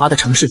个繁华的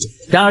城市中，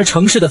然而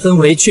城市的氛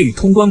围却与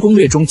通关攻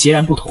略中截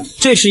然不同。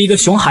这时一个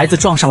熊孩子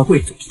撞上了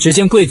贵族，只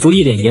见贵族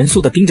一脸严肃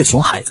地盯着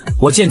熊孩子，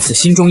我见此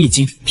心中一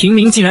惊，平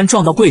民竟然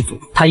撞到贵族，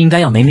他应该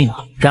要没命了。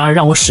然而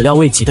让我始料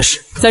未及的是，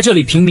在这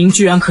里平民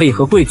居然可以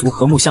和贵族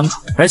和睦相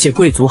处，而且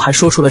贵族还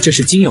说出了这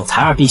是金有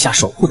才二陛下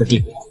守护的帝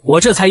国。我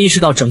这才意识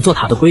到整座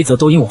塔的规则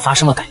都因我发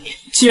生了改变。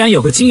既然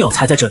有个金有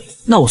才在这里，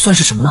那我算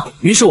是什么呢？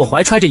于是我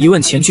怀揣着疑问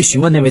前去询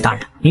问那位大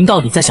人，您到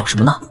底在想什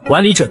么呢？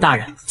管理者大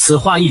人，此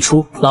话一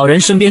出，老人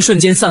身边瞬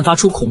间散发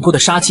出恐怖的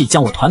杀气，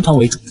将我团团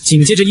围住。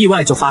紧接着意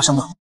外就发生了。